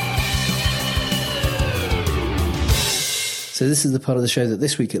 So this is the part of the show that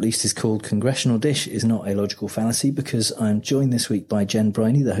this week at least is called Congressional Dish is Not a Logical Fallacy, because I'm joined this week by Jen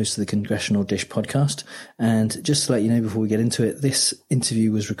Briney, the host of the Congressional Dish podcast. And just to let you know before we get into it, this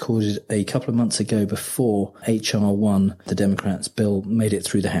interview was recorded a couple of months ago before H.R. 1, the Democrats' bill, made it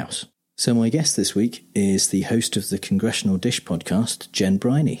through the House. So my guest this week is the host of the Congressional Dish podcast, Jen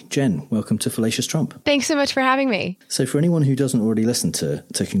Briney. Jen, welcome to Fallacious Trump. Thanks so much for having me. So for anyone who doesn't already listen to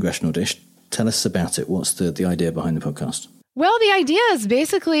Congressional Dish, tell us about it. What's the idea behind the podcast? Well, the idea is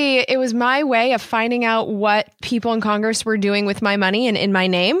basically it was my way of finding out what people in Congress were doing with my money and in my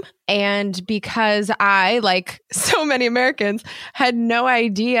name. And because I, like so many Americans, had no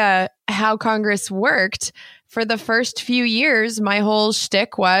idea how Congress worked, for the first few years, my whole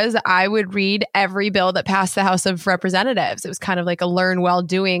shtick was I would read every bill that passed the House of Representatives. It was kind of like a learn while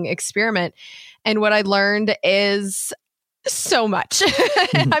doing experiment. And what I learned is so much.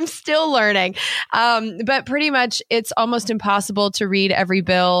 I'm still learning. But pretty much it's almost impossible to read every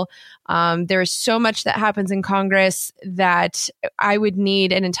bill. There is so much that happens in Congress that I would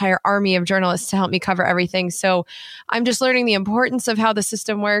need an entire army of journalists to help me cover everything. So I'm just learning the importance of how the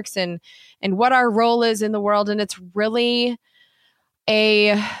system works and what our role is in the world. And it's really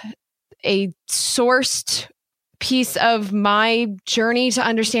a sourced piece of my journey to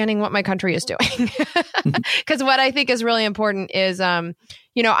understanding what my country is doing. Because what I think is really important is, I'm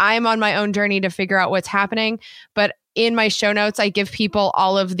on my own journey to figure out what's happening, but in my show notes, I give people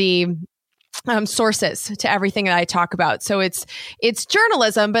all of the sources to everything that I talk about. So it's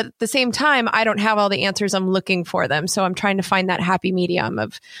journalism, but at the same time, I don't have all the answers. I'm looking for them. So I'm trying to find that happy medium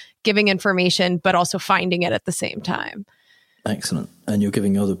of giving information, but also finding it at the same time. Excellent. And you're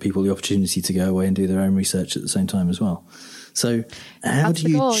giving other people the opportunity to go away and do their own research at the same time as well. So how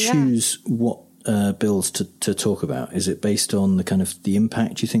do you choose what bills to talk about? Is it based on the kind of the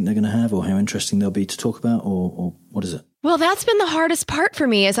impact you think they're going to have, or how interesting they'll be to talk about, or what is it? Well, that's been the hardest part for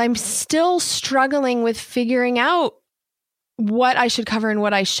me, is I'm still struggling with figuring out what I should cover and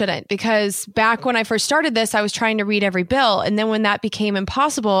what I shouldn't. Because back when I first started this, I was trying to read every bill. And then when that became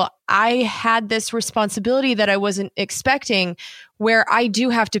impossible, I had this responsibility that I wasn't expecting, where I do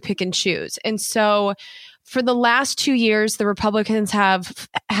have to pick and choose. And so for the last 2 years, the Republicans have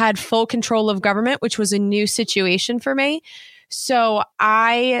had full control of government, which was a new situation for me. So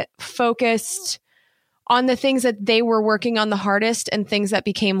I focused on the things that they were working on the hardest and things that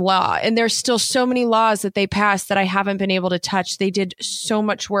became law. And there's still so many laws that they passed that I haven't been able to touch. They did so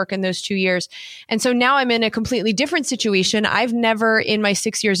much work in those 2 years. And so now I'm in a completely different situation. I've never, in my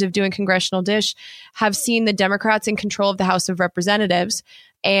 6 years of doing Congressional Dish, have seen the Democrats in control of the House of Representatives.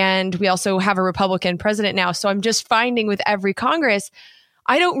 And we also have a Republican president now. So I'm just finding with every Congress,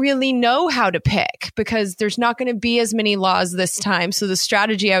 I don't really know how to pick, because there's not going to be as many laws this time. So the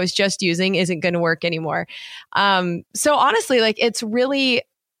strategy I was just using isn't going to work anymore. So honestly, like, it's really,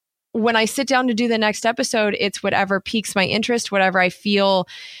 when I sit down to do the next episode, it's whatever piques my interest, whatever I feel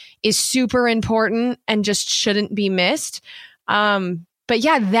is super important and just shouldn't be missed. But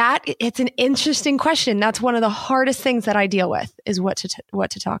yeah, it's an interesting question. That's one of the hardest things that I deal with, is what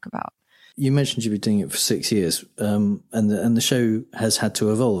to talk about. You mentioned you've been doing it for 6 years, and the show has had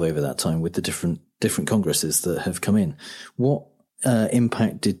to evolve over that time with the different Congresses that have come in. What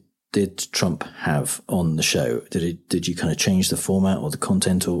impact did Trump have on the show? Did you kind of change the format or the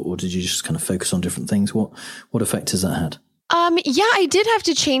content, or did you just kind of focus on different things? What effect has that had? Yeah, I did have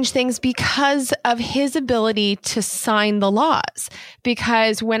to change things because of his ability to sign the laws.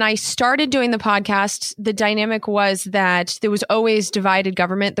 Because when I started doing the podcast, the dynamic was that there was always divided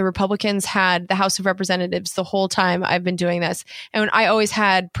government. The Republicans had the House of Representatives the whole time I've been doing this. And I always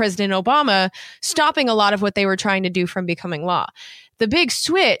had President Obama stopping a lot of what they were trying to do from becoming law. The big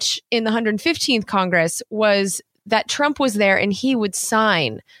switch in the 115th Congress was that Trump was there and he would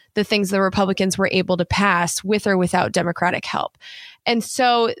sign the things the Republicans were able to pass with or without Democratic help. And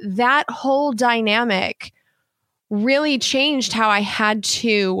so that whole dynamic really changed how I had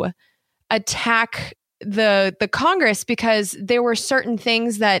to attack the Congress, because there were certain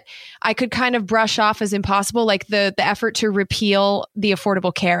things that I could kind of brush off as impossible, like the effort to repeal the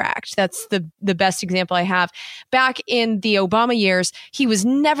Affordable Care Act. That's the best example I have. Back in the Obama years, he was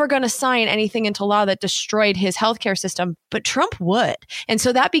never going to sign anything into law that destroyed his healthcare system, but Trump would. And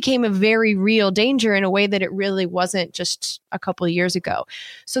so that became a very real danger in a way that it really wasn't just a couple of years ago.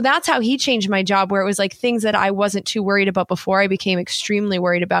 So that's how he changed my job, where it was like things that I wasn't too worried about before, I became extremely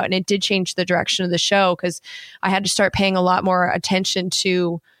worried about. And it did change the direction of the show, because I had to start paying a lot more attention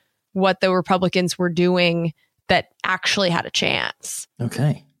to what the Republicans were doing that actually had a chance.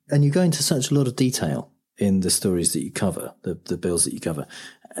 Okay. And you go into such a lot of detail in the stories that you cover, the bills that you cover.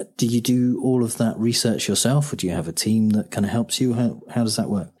 Do you do all of that research yourself, or do you have a team that kind of helps you? How does that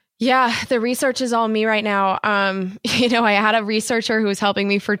work? Yeah, the research is all me right now. I had a researcher who was helping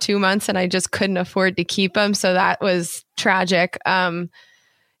me for 2 months and I just couldn't afford to keep him. So that was tragic.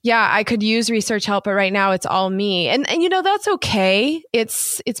 Yeah, I could use research help, but right now it's all me. And that's okay.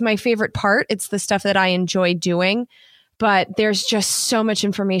 It's my favorite part. It's the stuff that I enjoy doing, but there's just so much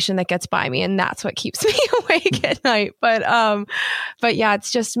information that gets by me, and that's what keeps me awake at night. But yeah,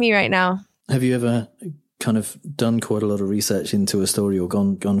 it's just me right now. Have you ever kind of done quite a lot of research into a story, or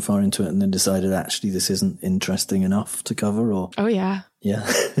gone far into it and then decided actually this isn't interesting enough to cover? Or Oh yeah.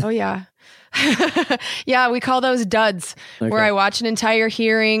 Oh yeah. Yeah, we call those duds, where I watch an entire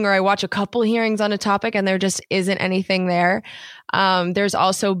hearing or I watch a couple hearings on a topic and there just isn't anything there. There's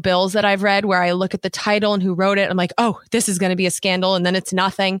also bills that I've read where I look at the title and who wrote it. I'm like, oh, this is going to be a scandal. And then it's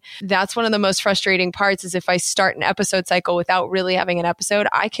nothing. That's one of the most frustrating parts, is if I start an episode cycle without really having an episode,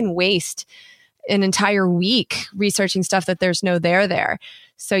 I can waste an entire week researching stuff that there's no there.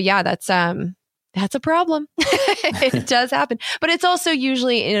 So yeah, that's a problem. It does happen, but it's also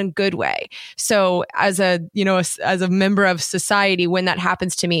usually in a good way. So as a member of society, when that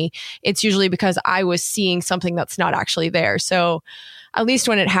happens to me, it's usually because I was seeing something that's not actually there. So at least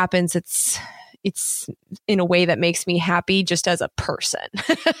when it happens, it's in a way that makes me happy just as a person.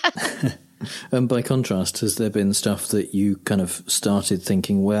 And by contrast, has there been stuff that you kind of started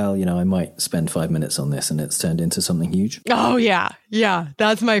thinking, well, I might spend 5 minutes on this, and it's turned into something huge? Oh, yeah. Yeah.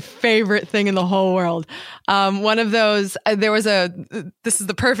 That's my favorite thing in the whole world. One of those, this is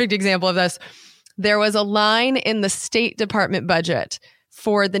the perfect example of this. There was a line in the State Department budget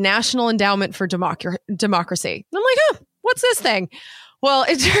for the National Endowment for Democracy. And I'm like, what's this thing? Well,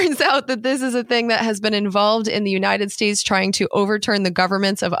 it turns out that this is a thing that has been involved in the United States trying to overturn the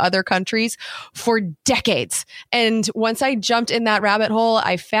governments of other countries for decades. And once I jumped in that rabbit hole,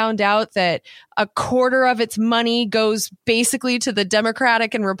 I found out that a quarter of its money goes basically to the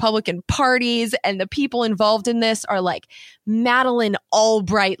Democratic and Republican parties. And the people involved in this are like Madeleine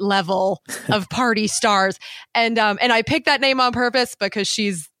Albright level of party stars. And I picked that name on purpose because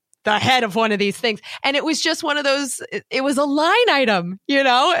she's the head of one of these things. And it was just one of those, it was a line item,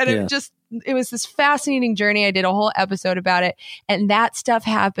 and it was this fascinating journey. I did a whole episode about it. And that stuff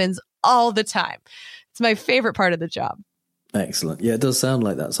happens all the time. It's my favorite part of the job. Excellent. Yeah, it does sound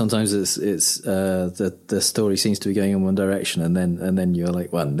like that. Sometimes it's the story seems to be going in one direction, and then you're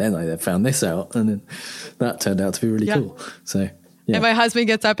like, well, and then I found this out, and then that turned out to be really cool. So. Yeah. And my husband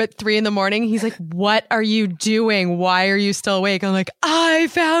gets up at 3 a.m. He's like, what are you doing? Why are you still awake? I'm like, I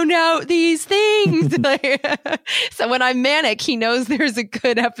found out these things. So when I'm manic, he knows there's a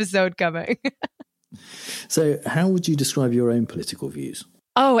good episode coming. So how would you describe your own political views?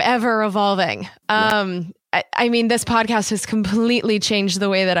 Oh, ever evolving. Yeah. I mean, this podcast has completely changed the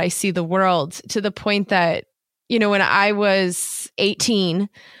way that I see the world, to the point that, when I was 18,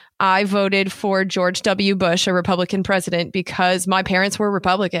 I voted for George W. Bush, a Republican president, because my parents were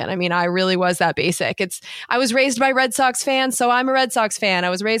Republican. I mean, I really was that basic. I was raised by Red Sox fans, so I'm a Red Sox fan.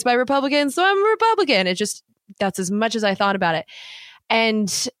 I was raised by Republicans, so I'm a Republican. That's as much as I thought about it.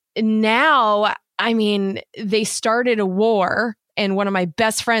 And now, I mean, they started a war, and one of my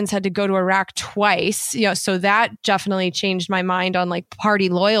best friends had to go to Iraq twice. So that definitely changed my mind on like party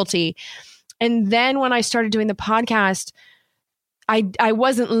loyalty. And then when I started doing the podcast, I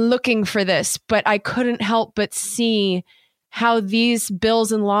wasn't looking for this, but I couldn't help but see how these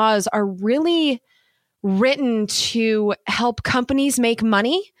bills and laws are really written to help companies make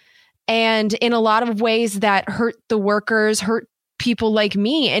money, and in a lot of ways that hurt the workers, hurt people like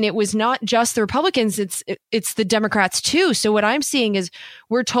me. And it was not just the Republicans, it's the Democrats too. So what I'm seeing is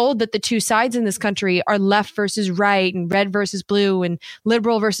we're told that the two sides in this country are left versus right and red versus blue and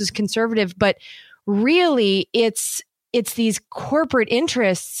liberal versus conservative, but really it's these corporate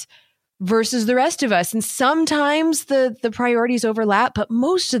interests versus the rest of us. And sometimes the priorities overlap, but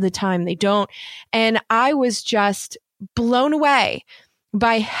most of the time they don't. And I was just blown away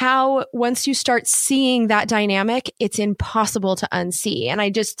by how once you start seeing that dynamic, it's impossible to unsee. And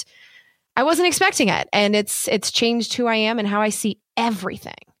I wasn't expecting it. And it's changed who I am and how I see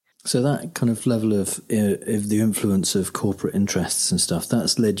everything. So that kind of level of the influence of corporate interests and stuff,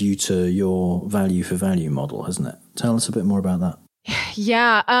 that's led you to your value for value model, hasn't it? Tell us a bit more about that.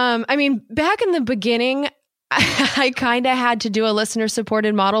 Yeah. I mean, back in the beginning, I kind of had to do a listener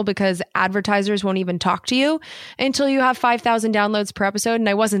supported model because advertisers won't even talk to you until you have 5,000 downloads per episode. And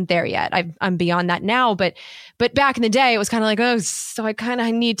I wasn't there yet. I'm beyond that now. But back in the day, it was kind of like, oh, so I kind of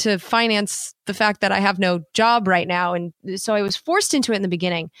need to finance the fact that I have no job right now. And so I was forced into it in the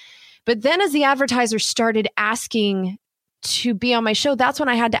beginning. But then as the advertisers started asking to be on my show, that's when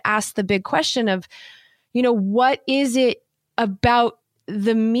I had to ask the big question of, what is it about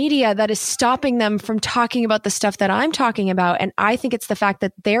the media that is stopping them from talking about the stuff that I'm talking about? And I think it's the fact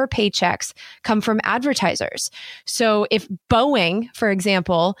that their paychecks come from advertisers. So if Boeing, for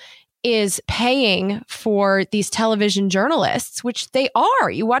example, is paying for these television journalists, which they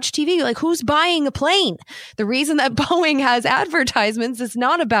are. You watch TV, like who's buying a plane? The reason that Boeing has advertisements is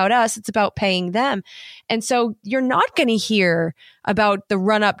not about us. It's about paying them. And so you're not going to hear about the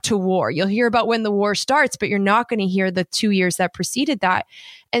run up to war. You'll hear about when the war starts, but you're not going to hear the 2 years that preceded that.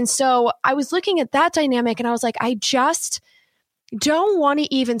 And so I was looking at that dynamic and I was like, I just don't want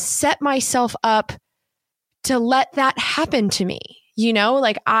to even set myself up to let that happen to me.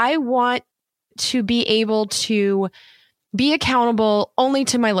 Like I want to be able to be accountable only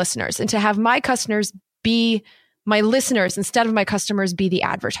to my listeners and to have my customers be my listeners instead of my customers be the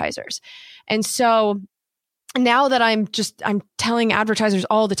advertisers. And so now that I'm telling advertisers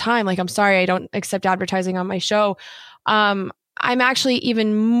all the time, like, I'm sorry, I don't accept advertising on my show. I'm actually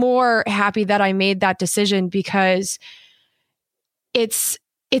even more happy that I made that decision because it's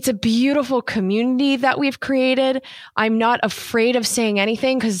a beautiful community that we've created. I'm not afraid of saying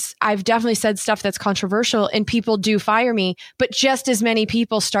anything because I've definitely said stuff that's controversial and people do fire me, but just as many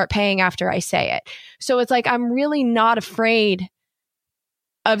people start paying after I say it. So it's like, I'm really not afraid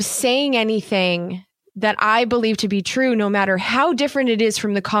of saying anything that I believe to be true, no matter how different it is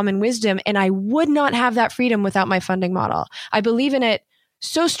from the common wisdom. And I would not have that freedom without my funding model. I believe in it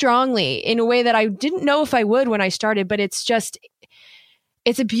so strongly in a way that I didn't know if I would when I started, but it's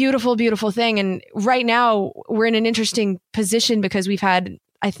a beautiful, beautiful thing. And right now we're in an interesting position because we've had,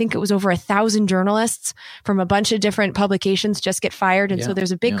 I think it was over 1,000 journalists from a bunch of different publications just get fired. And so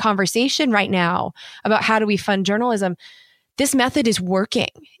there's a big conversation right now about how do we fund journalism. This method is working.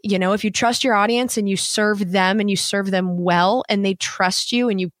 You know, if you trust your audience and you serve them and you serve them well and they trust you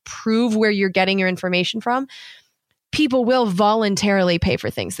and you prove where you're getting your information from, people will voluntarily pay for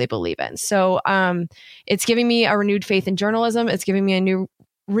things they believe in. So it's giving me a renewed faith in journalism. It's giving me a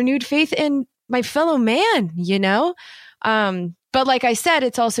renewed faith in my fellow man, you know? But like I said,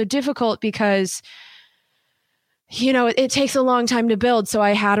 it's also difficult because, you know, it takes a long time to build. So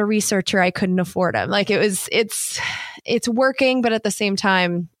I had a researcher. I couldn't afford him. Like it's working, but at the same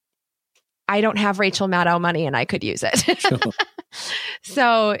time, I don't have Rachel Maddow money and I could use it. Sure.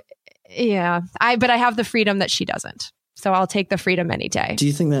 So yeah, but I have the freedom that she doesn't. So I'll take the freedom any day. Do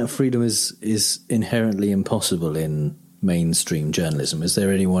you think that freedom is inherently impossible in mainstream journalism? Is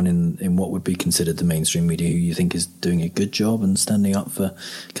there anyone in what would be considered the mainstream media who you think is doing a good job and standing up for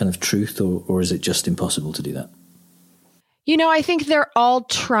kind of truth, or is it just impossible to do that? You know, I think they're all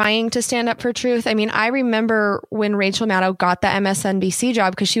trying to stand up for truth. I mean, I remember when Rachel Maddow got the MSNBC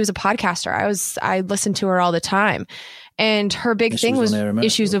job because she was a podcaster. I listened to her all the time. And her big thing was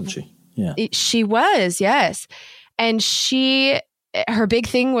issues of... She was, yes. And her big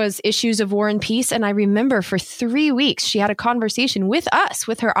thing was issues of war and peace. And I remember for 3 weeks, she had a conversation with us,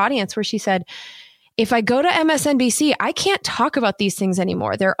 with her audience, where she said, if I go to MSNBC, I can't talk about these things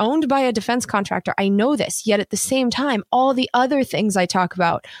anymore. They're owned by a defense contractor. I know this. Yet at the same time, all the other things I talk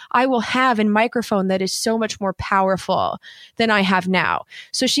about, I will have a microphone that is so much more powerful than I have now.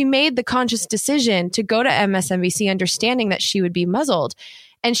 So she made the conscious decision to go to MSNBC, understanding that she would be muzzled.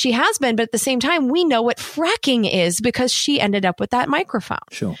 And she has been, but at the same time, we know what fracking is because she ended up with that microphone.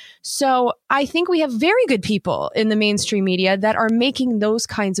 Sure. So I think we have very good people in the mainstream media that are making those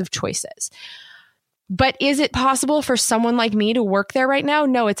kinds of choices. But is it possible for someone like me to work there right now?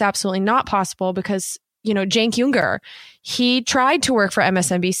 No, it's absolutely not possible because, you know, Cenk Uygur, he tried to work for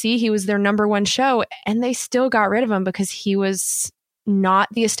MSNBC. He was their number one show and they still got rid of him because he was not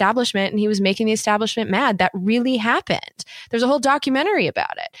the establishment and he was making the establishment mad. That really happened. There's a whole documentary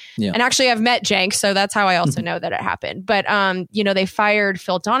about it. Yeah. And actually I've met Cenk, so that's how I also know that it happened. But, you know, they fired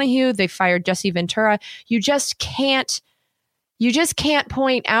Phil Donahue. They fired Jesse Ventura. You just can't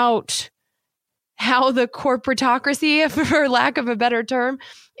point out how the corporatocracy, for lack of a better term,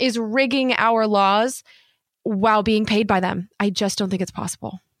 is rigging our laws while being paid by them. I just don't think it's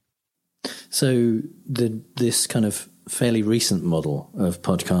possible. So this kind of fairly recent model of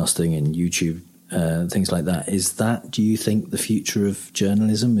podcasting and YouTube, things like that, do you think the future of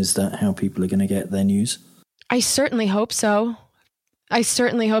journalism? Is that how people are going to get their news? I certainly hope so.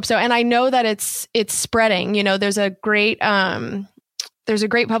 And I know that it's spreading. You know, there's a great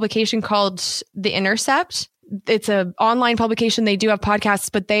publication called The Intercept. It's an online publication. They do have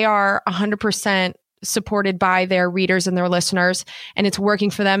podcasts, but they are 100% supported by their readers and their listeners, and it's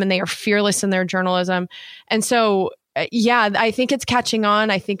working for them, and they are fearless in their journalism. And so, yeah, I think it's catching on.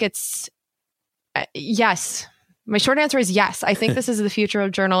 I think it's, yes. My short answer is yes. I think this is the future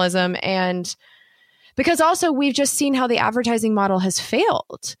of journalism. And because also we've just seen how the advertising model has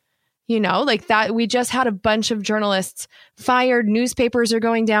failed. You know, like that, we just had a bunch of journalists fired. Newspapers are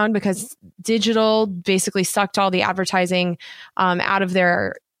going down because digital basically sucked all the advertising out of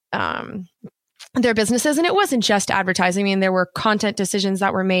their businesses. And it wasn't just advertising. I mean, there were content decisions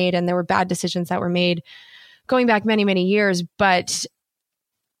that were made and there were bad decisions that were made going back many, many years. But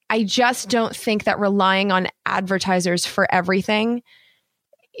I just don't think that relying on advertisers for everything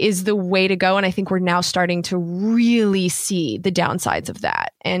is the way to go. And I think we're now starting to really see the downsides of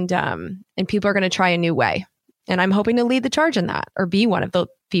that. And people are going to try a new way. And I'm hoping to lead the charge in that, or be one of the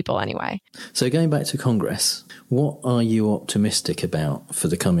people anyway. So going back to Congress, what are you optimistic about for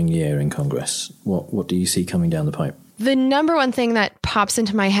the coming year in Congress? What do you see coming down the pipe? The number one thing that pops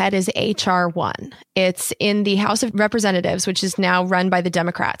into my head is H.R. 1. It's in the House of Representatives, which is now run by the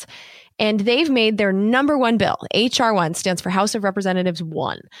Democrats. And they've made their number one bill, H.R. 1 stands for House of Representatives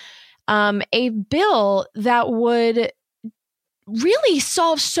 1, a bill that would really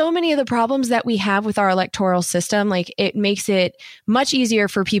solves so many of the problems that we have with our electoral system. Like, it makes it much easier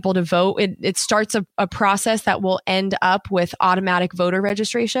for people to vote. It starts a process that will end up with automatic voter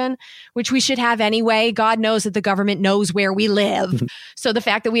registration, which we should have anyway. God knows that the government knows where we live. So the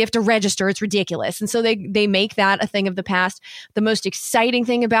fact that we have to register, it's ridiculous. And so they make that a thing of the past. The most exciting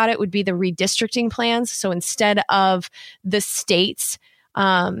thing about it would be the redistricting plans. So instead of the states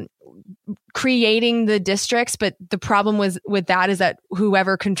creating the districts, but the problem with that is that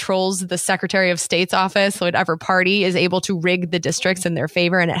whoever controls the Secretary of State's office, whatever party, is able to rig the districts in their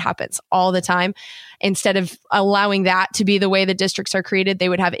favor, and it happens all the time. Instead of allowing that to be the way the districts are created, they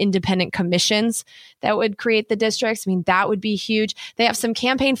would have independent commissions that would create the districts. I mean, that would be huge. They have some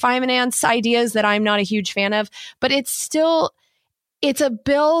campaign finance ideas that I'm not a huge fan of, but it's a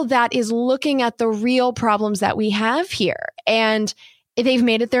bill that is looking at the real problems that we have here. And they've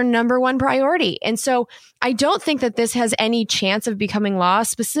made it their number one priority. And so I don't think that this has any chance of becoming law,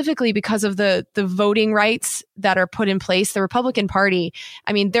 specifically because of the voting rights that are put in place. The Republican Party,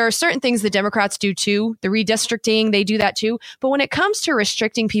 I mean, there are certain things the Democrats do too. The redistricting, they do that too. But when it comes to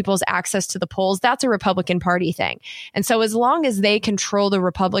restricting people's access to the polls, that's a Republican Party thing. And so as long as they control the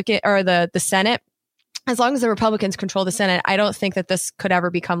Republican or the Senate, as long as the Republicans control the Senate, I don't think that this could ever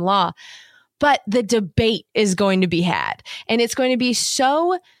become law. But the debate is going to be had. And it's going to be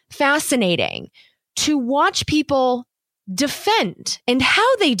so fascinating to watch people defend and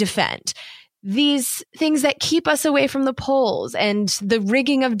how they defend these things that keep us away from the polls and the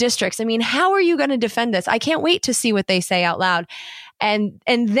rigging of districts. I mean, how are you going to defend this? I can't wait to see what they say out loud. And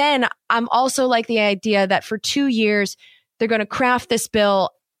then I'm also like the idea that for 2 years, they're going to craft this bill,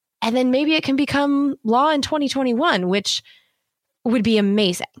 and then maybe it can become law in 2021, which would be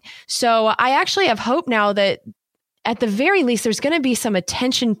amazing. So I actually have hope now that at the very least, there's going to be some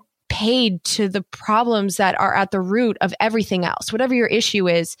attention paid to the problems that are at the root of everything else. Whatever your issue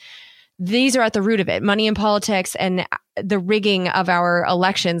is, these are at the root of it. Money in politics and the rigging of our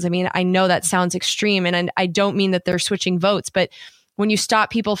elections. I mean, I know that sounds extreme, and I don't mean that they're switching votes, but when you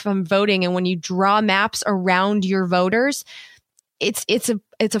stop people from voting and when you draw maps around your voters, it's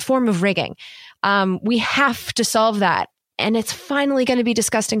a form of rigging. We have to solve that. And it's finally going to be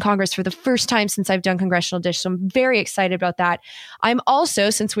discussed in Congress for the first time since I've done Congressional Dish. So I'm very excited about that. I'm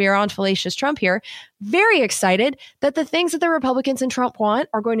also, since we are on Fallacious Trump here, very excited that the things that the Republicans and Trump want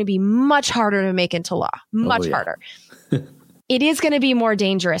are going to be much harder to make into law. Much harder. It is going to be more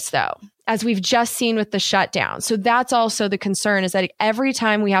dangerous, though, as we've just seen with the shutdown. So that's also the concern, is that every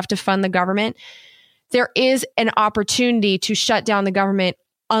time we have to fund the government, there is an opportunity to shut down the government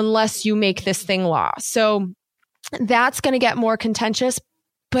unless you make this thing law. So that's going to get more contentious,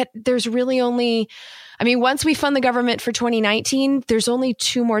 but there's really only, I mean, once we fund the government for 2019, there's only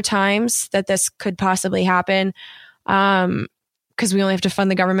 2 more times that this could possibly happen, because we only have to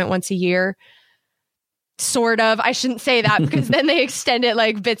fund the government once a year. Sort of. I shouldn't say that because then they extend it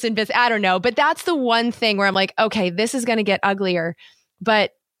like bits and bits. I don't know. But that's the one thing where I'm like, okay, this is going to get uglier.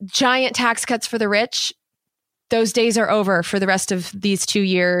 But giant tax cuts for the rich, those days are over for the rest of these 2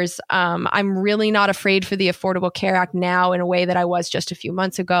 years. I'm really not afraid for the Affordable Care Act now in a way that I was just a few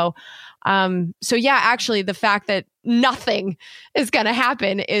months ago. So yeah, actually the fact that nothing is going to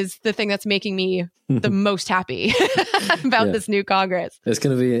happen is the thing that's making me the most happy about this new Congress. It's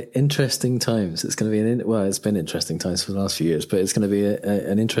going to be interesting times. It's going to be well, it's been interesting times for the last few years, but it's going to be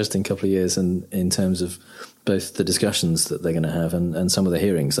an interesting couple of years in terms of both the discussions that they're going to have and some of the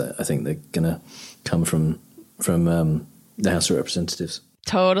hearings that I think they're going to come from the House of Representatives.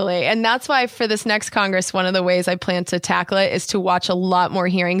 Totally. And that's why for this next Congress, one of the ways I plan to tackle it is to watch a lot more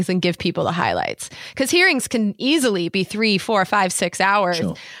hearings and give people the highlights. Because hearings can easily be 3, 4, 5, 6 hours.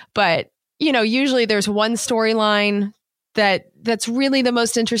 Sure. But, you know, usually there's one storyline that's really the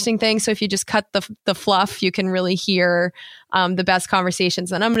most interesting thing. So if you just cut the fluff, you can really hear the best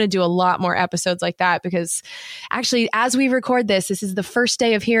conversations. And I'm going to do a lot more episodes like that, because actually, as we record this is the first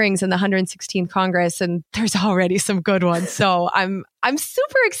day of hearings in the 116th Congress, and there's already some good ones. So I'm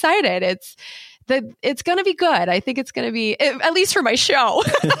super excited. It's going to be good. I think it's going to be, at least for my show,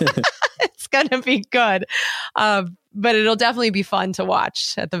 it's going to be good. But it'll definitely be fun to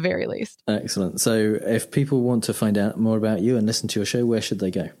watch at the very least. Excellent. So if people want to find out more about you and listen to your show, where should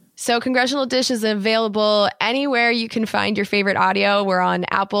they go? So Congressional Dish is available anywhere you can find your favorite audio. We're on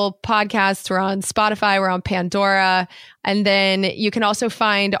Apple Podcasts, we're on Spotify, we're on Pandora. And then you can also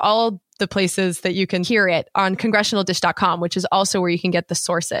find all the places that you can hear it on congressionaldish.com, which is also where you can get the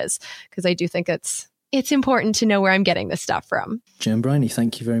sources, because I do think it's important to know where I'm getting this stuff from. Jen Briney,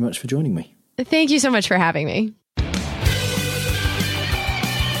 thank you very much for joining me. Thank you so much for having me.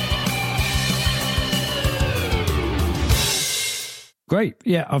 Great.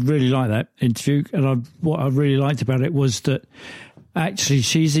 Yeah, I really liked that interview. And what I really liked about it was that actually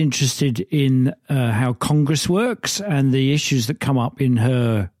she's interested in how Congress works, and the issues that come up in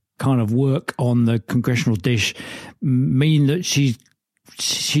her kind of work on the congressional dish mean that she's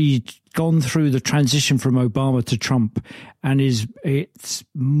gone through the transition from Obama to Trump, and it's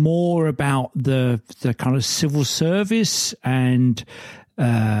more about the kind of civil service and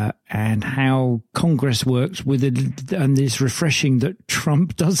how Congress works with it, and it's refreshing that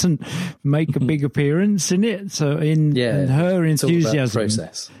Trump doesn't make a big appearance in it. So in her enthusiasm,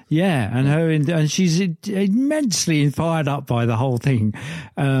 process. And she's immensely fired up by the whole thing,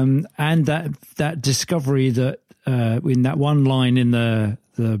 and that discovery that in that one line in the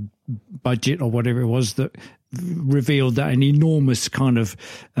budget or whatever it was that revealed that an enormous kind of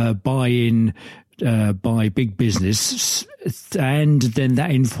buy-in by big business, and then that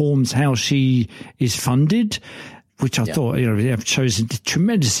informs how she is funded, which I thought shows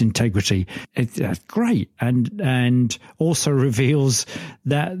tremendous integrity. It's great, and also reveals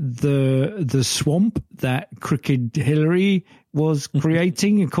that the swamp that crooked Hillary was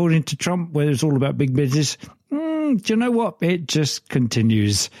creating, according to Trump, where it's all about big business. Do you know what? It just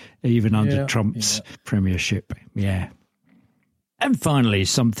continues even under Trump's premiership. Yeah. And finally,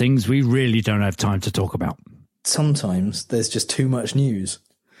 some things we really don't have time to talk about. Sometimes there's just too much news.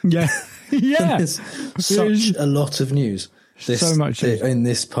 Yeah. Yeah. There's such a lot of news. So much in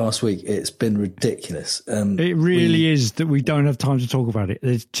this past week. It's been ridiculous. It really is that we don't have time to talk about it.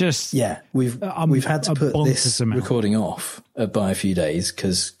 It's just we've had to put this recording off by a few days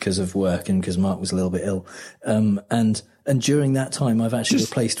because of work and because Mark was a little bit ill. And during that time, I've actually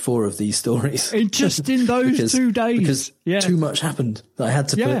replaced 4 of these stories. Just in those 2 days. Because too much happened that I had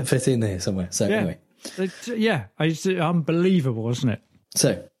to fit in there somewhere. So anyway. It's unbelievable, wasn't it?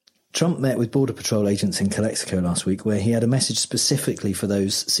 So Trump met with Border Patrol agents in Calexico last week, where he had a message specifically for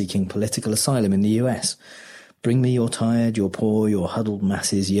those seeking political asylum in the US. Bring me your tired, your poor, your huddled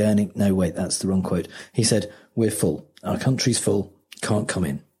masses yearning. No, wait, that's the wrong quote. He said, "We're full. Our country's full. Can't come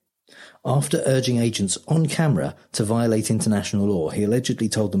in." After urging agents on camera to violate international law, he allegedly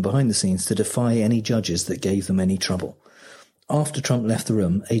told them behind the scenes to defy any judges that gave them any trouble. After Trump left the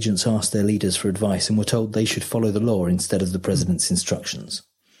room, agents asked their leaders for advice and were told they should follow the law instead of the president's instructions.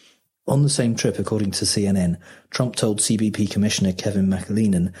 On the same trip, according to CNN, Trump told CBP Commissioner Kevin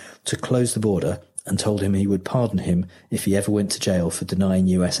McAleenan to close the border and told him he would pardon him if he ever went to jail for denying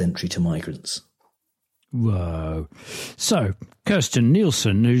US entry to migrants. Whoa. So, Kirstjen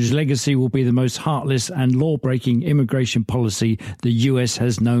Nielsen, whose legacy will be the most heartless and law-breaking immigration policy the US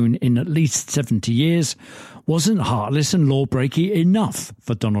has known in at least 70 years, wasn't heartless and law-breaking enough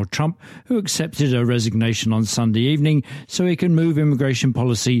for Donald Trump, who accepted a resignation on Sunday evening so he can move immigration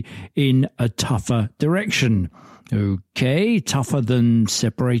policy in a tougher direction. Okay, tougher than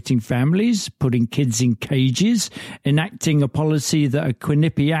separating families, putting kids in cages, enacting a policy that a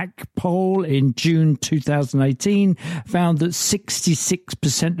Quinnipiac poll in June 2018 found that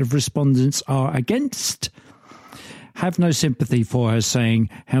 66% of respondents are against. Have no sympathy for her saying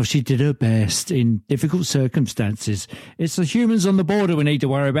how she did her best in difficult circumstances. It's the humans on the border we need to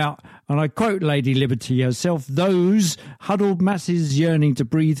worry about. And I quote Lady Liberty herself, "Those huddled masses yearning to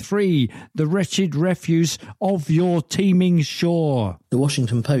breathe free, the wretched refuse of your teeming shore." The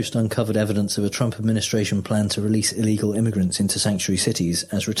Washington Post uncovered evidence of a Trump administration plan to release illegal immigrants into sanctuary cities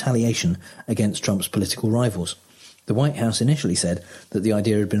as retaliation against Trump's political rivals. The White House initially said that the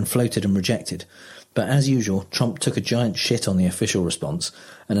idea had been floated and rejected. But as usual, Trump took a giant shit on the official response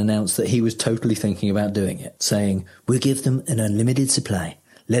and announced that he was totally thinking about doing it, saying, "We'll give them an unlimited supply.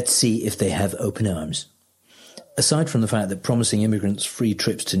 Let's see if they have open arms." Aside from the fact that promising immigrants free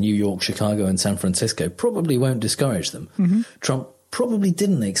trips to New York, Chicago and San Francisco probably won't discourage them, Trump probably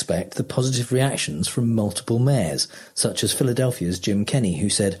didn't expect the positive reactions from multiple mayors, such as Philadelphia's Jim Kenney, who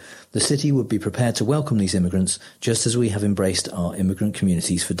said the city would be prepared to welcome these immigrants just as we have embraced our immigrant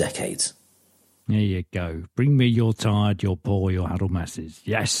communities for decades. There you go. Bring me your tired, your poor, your huddled masses.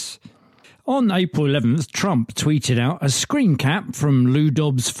 Yes. On April 11th, Trump tweeted out a screen cap from Lou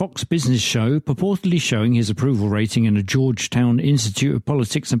Dobbs' Fox Business show purportedly showing his approval rating in a Georgetown Institute of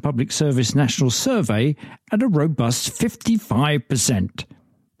Politics and Public Service national survey at a robust 55%.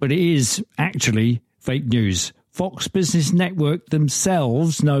 But it is actually fake news. Fox Business Network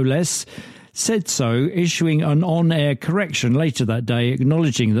themselves, no less, said so, issuing an on-air correction later that day,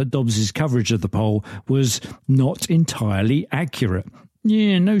 acknowledging that Dobbs' coverage of the poll was not entirely accurate.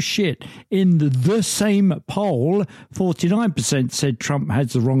 Yeah, no shit. In the same poll, 49% said Trump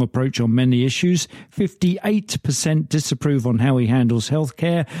has the wrong approach on many issues, 58% disapprove on how he handles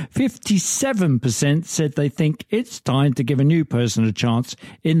healthcare, 57% said they think it's time to give a new person a chance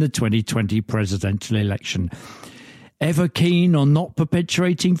in the 2020 presidential election. Ever keen on not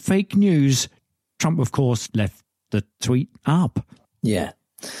perpetuating fake news, Trump, of course, left the tweet up. Yeah.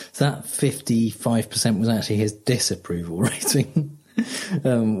 So that 55% was actually his disapproval rating.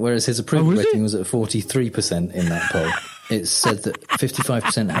 Whereas his approval rating was at 43% in that poll. It said that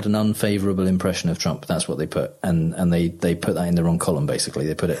 55% had an unfavourable impression of Trump. That's what they put. And they put that in the wrong column, basically.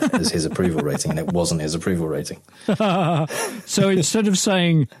 They put it as his approval rating, and it wasn't his approval rating. So instead of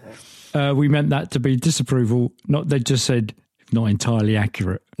saying we meant that to be disapproval, they just said not entirely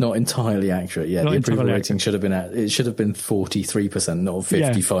accurate. Not entirely accurate, yeah. The approval rating should have been 43%, not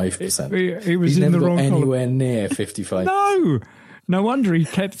 55%. Yeah, it was He's in never the wrong got anywhere column. near 55. No wonder he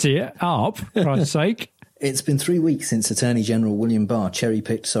kept it up, for Christ's sake. It's been 3 weeks since Attorney General William Barr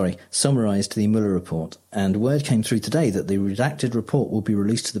summarised the Mueller report, and word came through today that the redacted report will be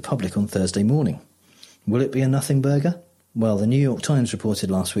released to the public on Thursday morning. Will it be a nothing burger? Well, the New York Times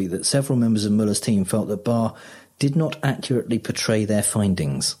reported last week that several members of Mueller's team felt that Barr did not accurately portray their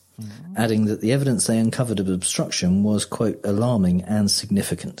findings, adding that the evidence they uncovered of obstruction was, quote, alarming and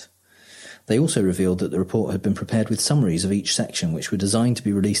significant. They also revealed that the report had been prepared with summaries of each section, which were designed to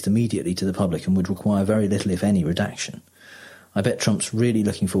be released immediately to the public and would require very little, if any, redaction. I bet Trump's really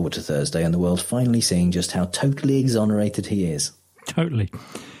looking forward to Thursday and the world finally seeing just how totally exonerated he is. Totally.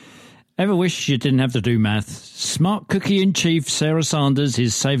 Ever wish you didn't have to do math? Smart cookie-in-chief Sarah Sanders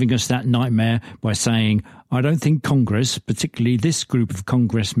is saving us that nightmare by saying, I don't think Congress, particularly this group of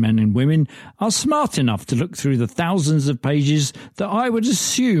congressmen and women, are smart enough to look through the thousands of pages that I would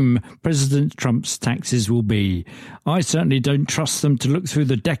assume President Trump's taxes will be. I certainly don't trust them to look through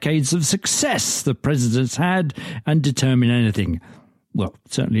the decades of success the president's had and determine anything. Well,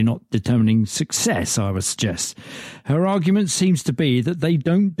 certainly not determining success, I would suggest. Her argument seems to be that they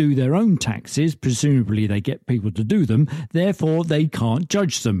don't do their own taxes, presumably they get people to do them, therefore they can't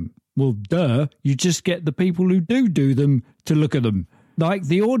judge them. Well, duh, you just get the people who do them to look at them. Like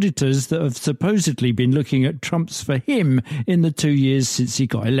the auditors that have supposedly been looking at Trump's for him in the 2 years since he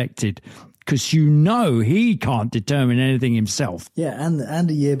got elected. Because he can't determine anything himself. Yeah, and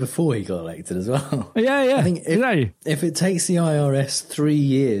a year before he got elected as well. Yeah. I think if it takes the IRS 3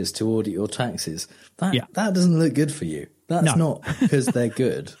 years to audit your taxes, that doesn't look good for you. That's not because they're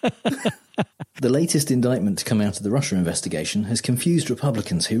good. The latest indictment to come out of the Russia investigation has confused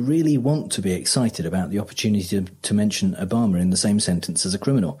Republicans who really want to be excited about the opportunity to mention Obama in the same sentence as a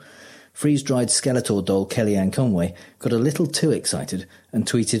criminal. Freeze-dried Skeletor doll Kellyanne Conway got a little too excited and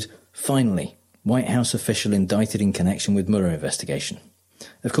tweeted, "Finally, White House official indicted in connection with Mueller investigation."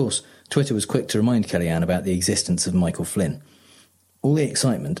 Of course, Twitter was quick to remind Kellyanne about the existence of Michael Flynn. All the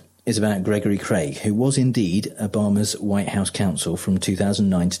excitement is about Gregory Craig, who was indeed Obama's White House counsel from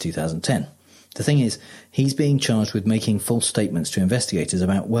 2009 to 2010. The thing is, he's being charged with making false statements to investigators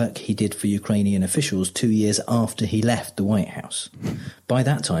about work he did for Ukrainian officials 2 years after he left the White House. By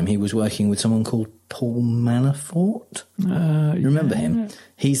that time, he was working with someone called Paul Manafort. Remember him?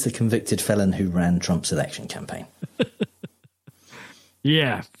 He's the convicted felon who ran Trump's election campaign.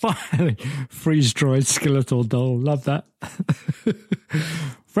 Yeah, finally. Freeze-dried Skeletor doll. Love that.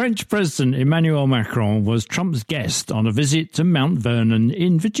 French President Emmanuel Macron was Trump's guest on a visit to Mount Vernon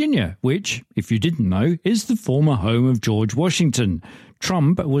in Virginia, which, if you didn't know, is the former home of George Washington.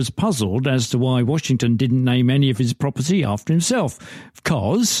 Trump was puzzled as to why Washington didn't name any of his property after himself,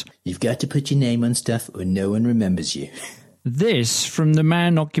 because you've got to put your name on stuff or no one remembers you. This from the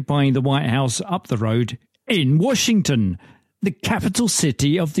man occupying the White House up the road in Washington, the capital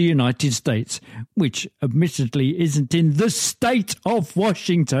city of the United States, which admittedly isn't in the state of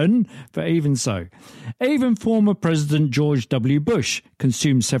Washington, but even so. Even former President George W. Bush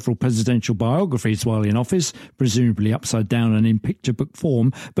consumed several presidential biographies while in office, presumably upside down and in picture book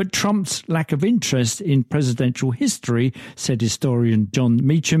form, but Trump's lack of interest in presidential history, said historian John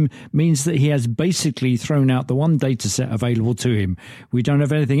Meacham, means that he has basically thrown out the one data set available to him. We don't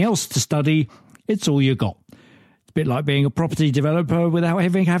have anything else to study. It's all you got. A bit like being a property developer without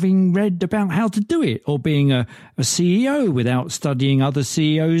having read about how to do it, or being a CEO without studying other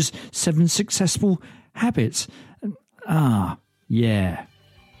CEOs' 7 successful habits. Yeah.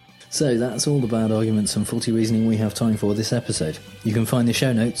 So that's all the bad arguments and faulty reasoning we have time for this episode. You can find the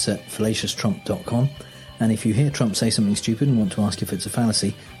show notes at fallacioustrump.com, And if you hear Trump say something stupid and want to ask if it's a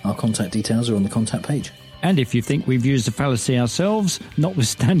fallacy, our contact details are on the contact page. And if you think we've used a fallacy ourselves,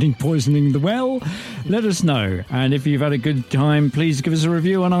 notwithstanding poisoning the well, let us know. And if you've had a good time, please give us a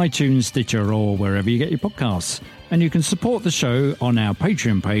review on iTunes, Stitcher, or wherever you get your podcasts. And you can support the show on our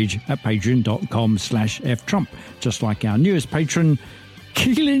Patreon page at patreon.com/ftrump, just like our newest patron,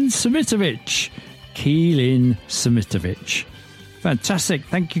 Keelan Simitovich. Fantastic.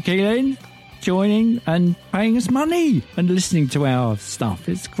 Thank you, Keelan, joining and paying us money and listening to our stuff.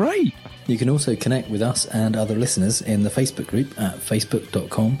 It's great. You can also connect with us and other listeners in the Facebook group at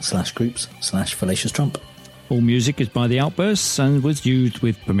facebook.com/groups/FallaciousTrump. All music is by The Outbursts and was used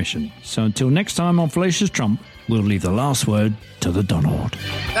with permission. So until next time on Fallacious Trump, we'll leave the last word to the Donald.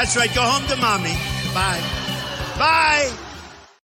 That's right. Go home to mommy. Bye. Bye.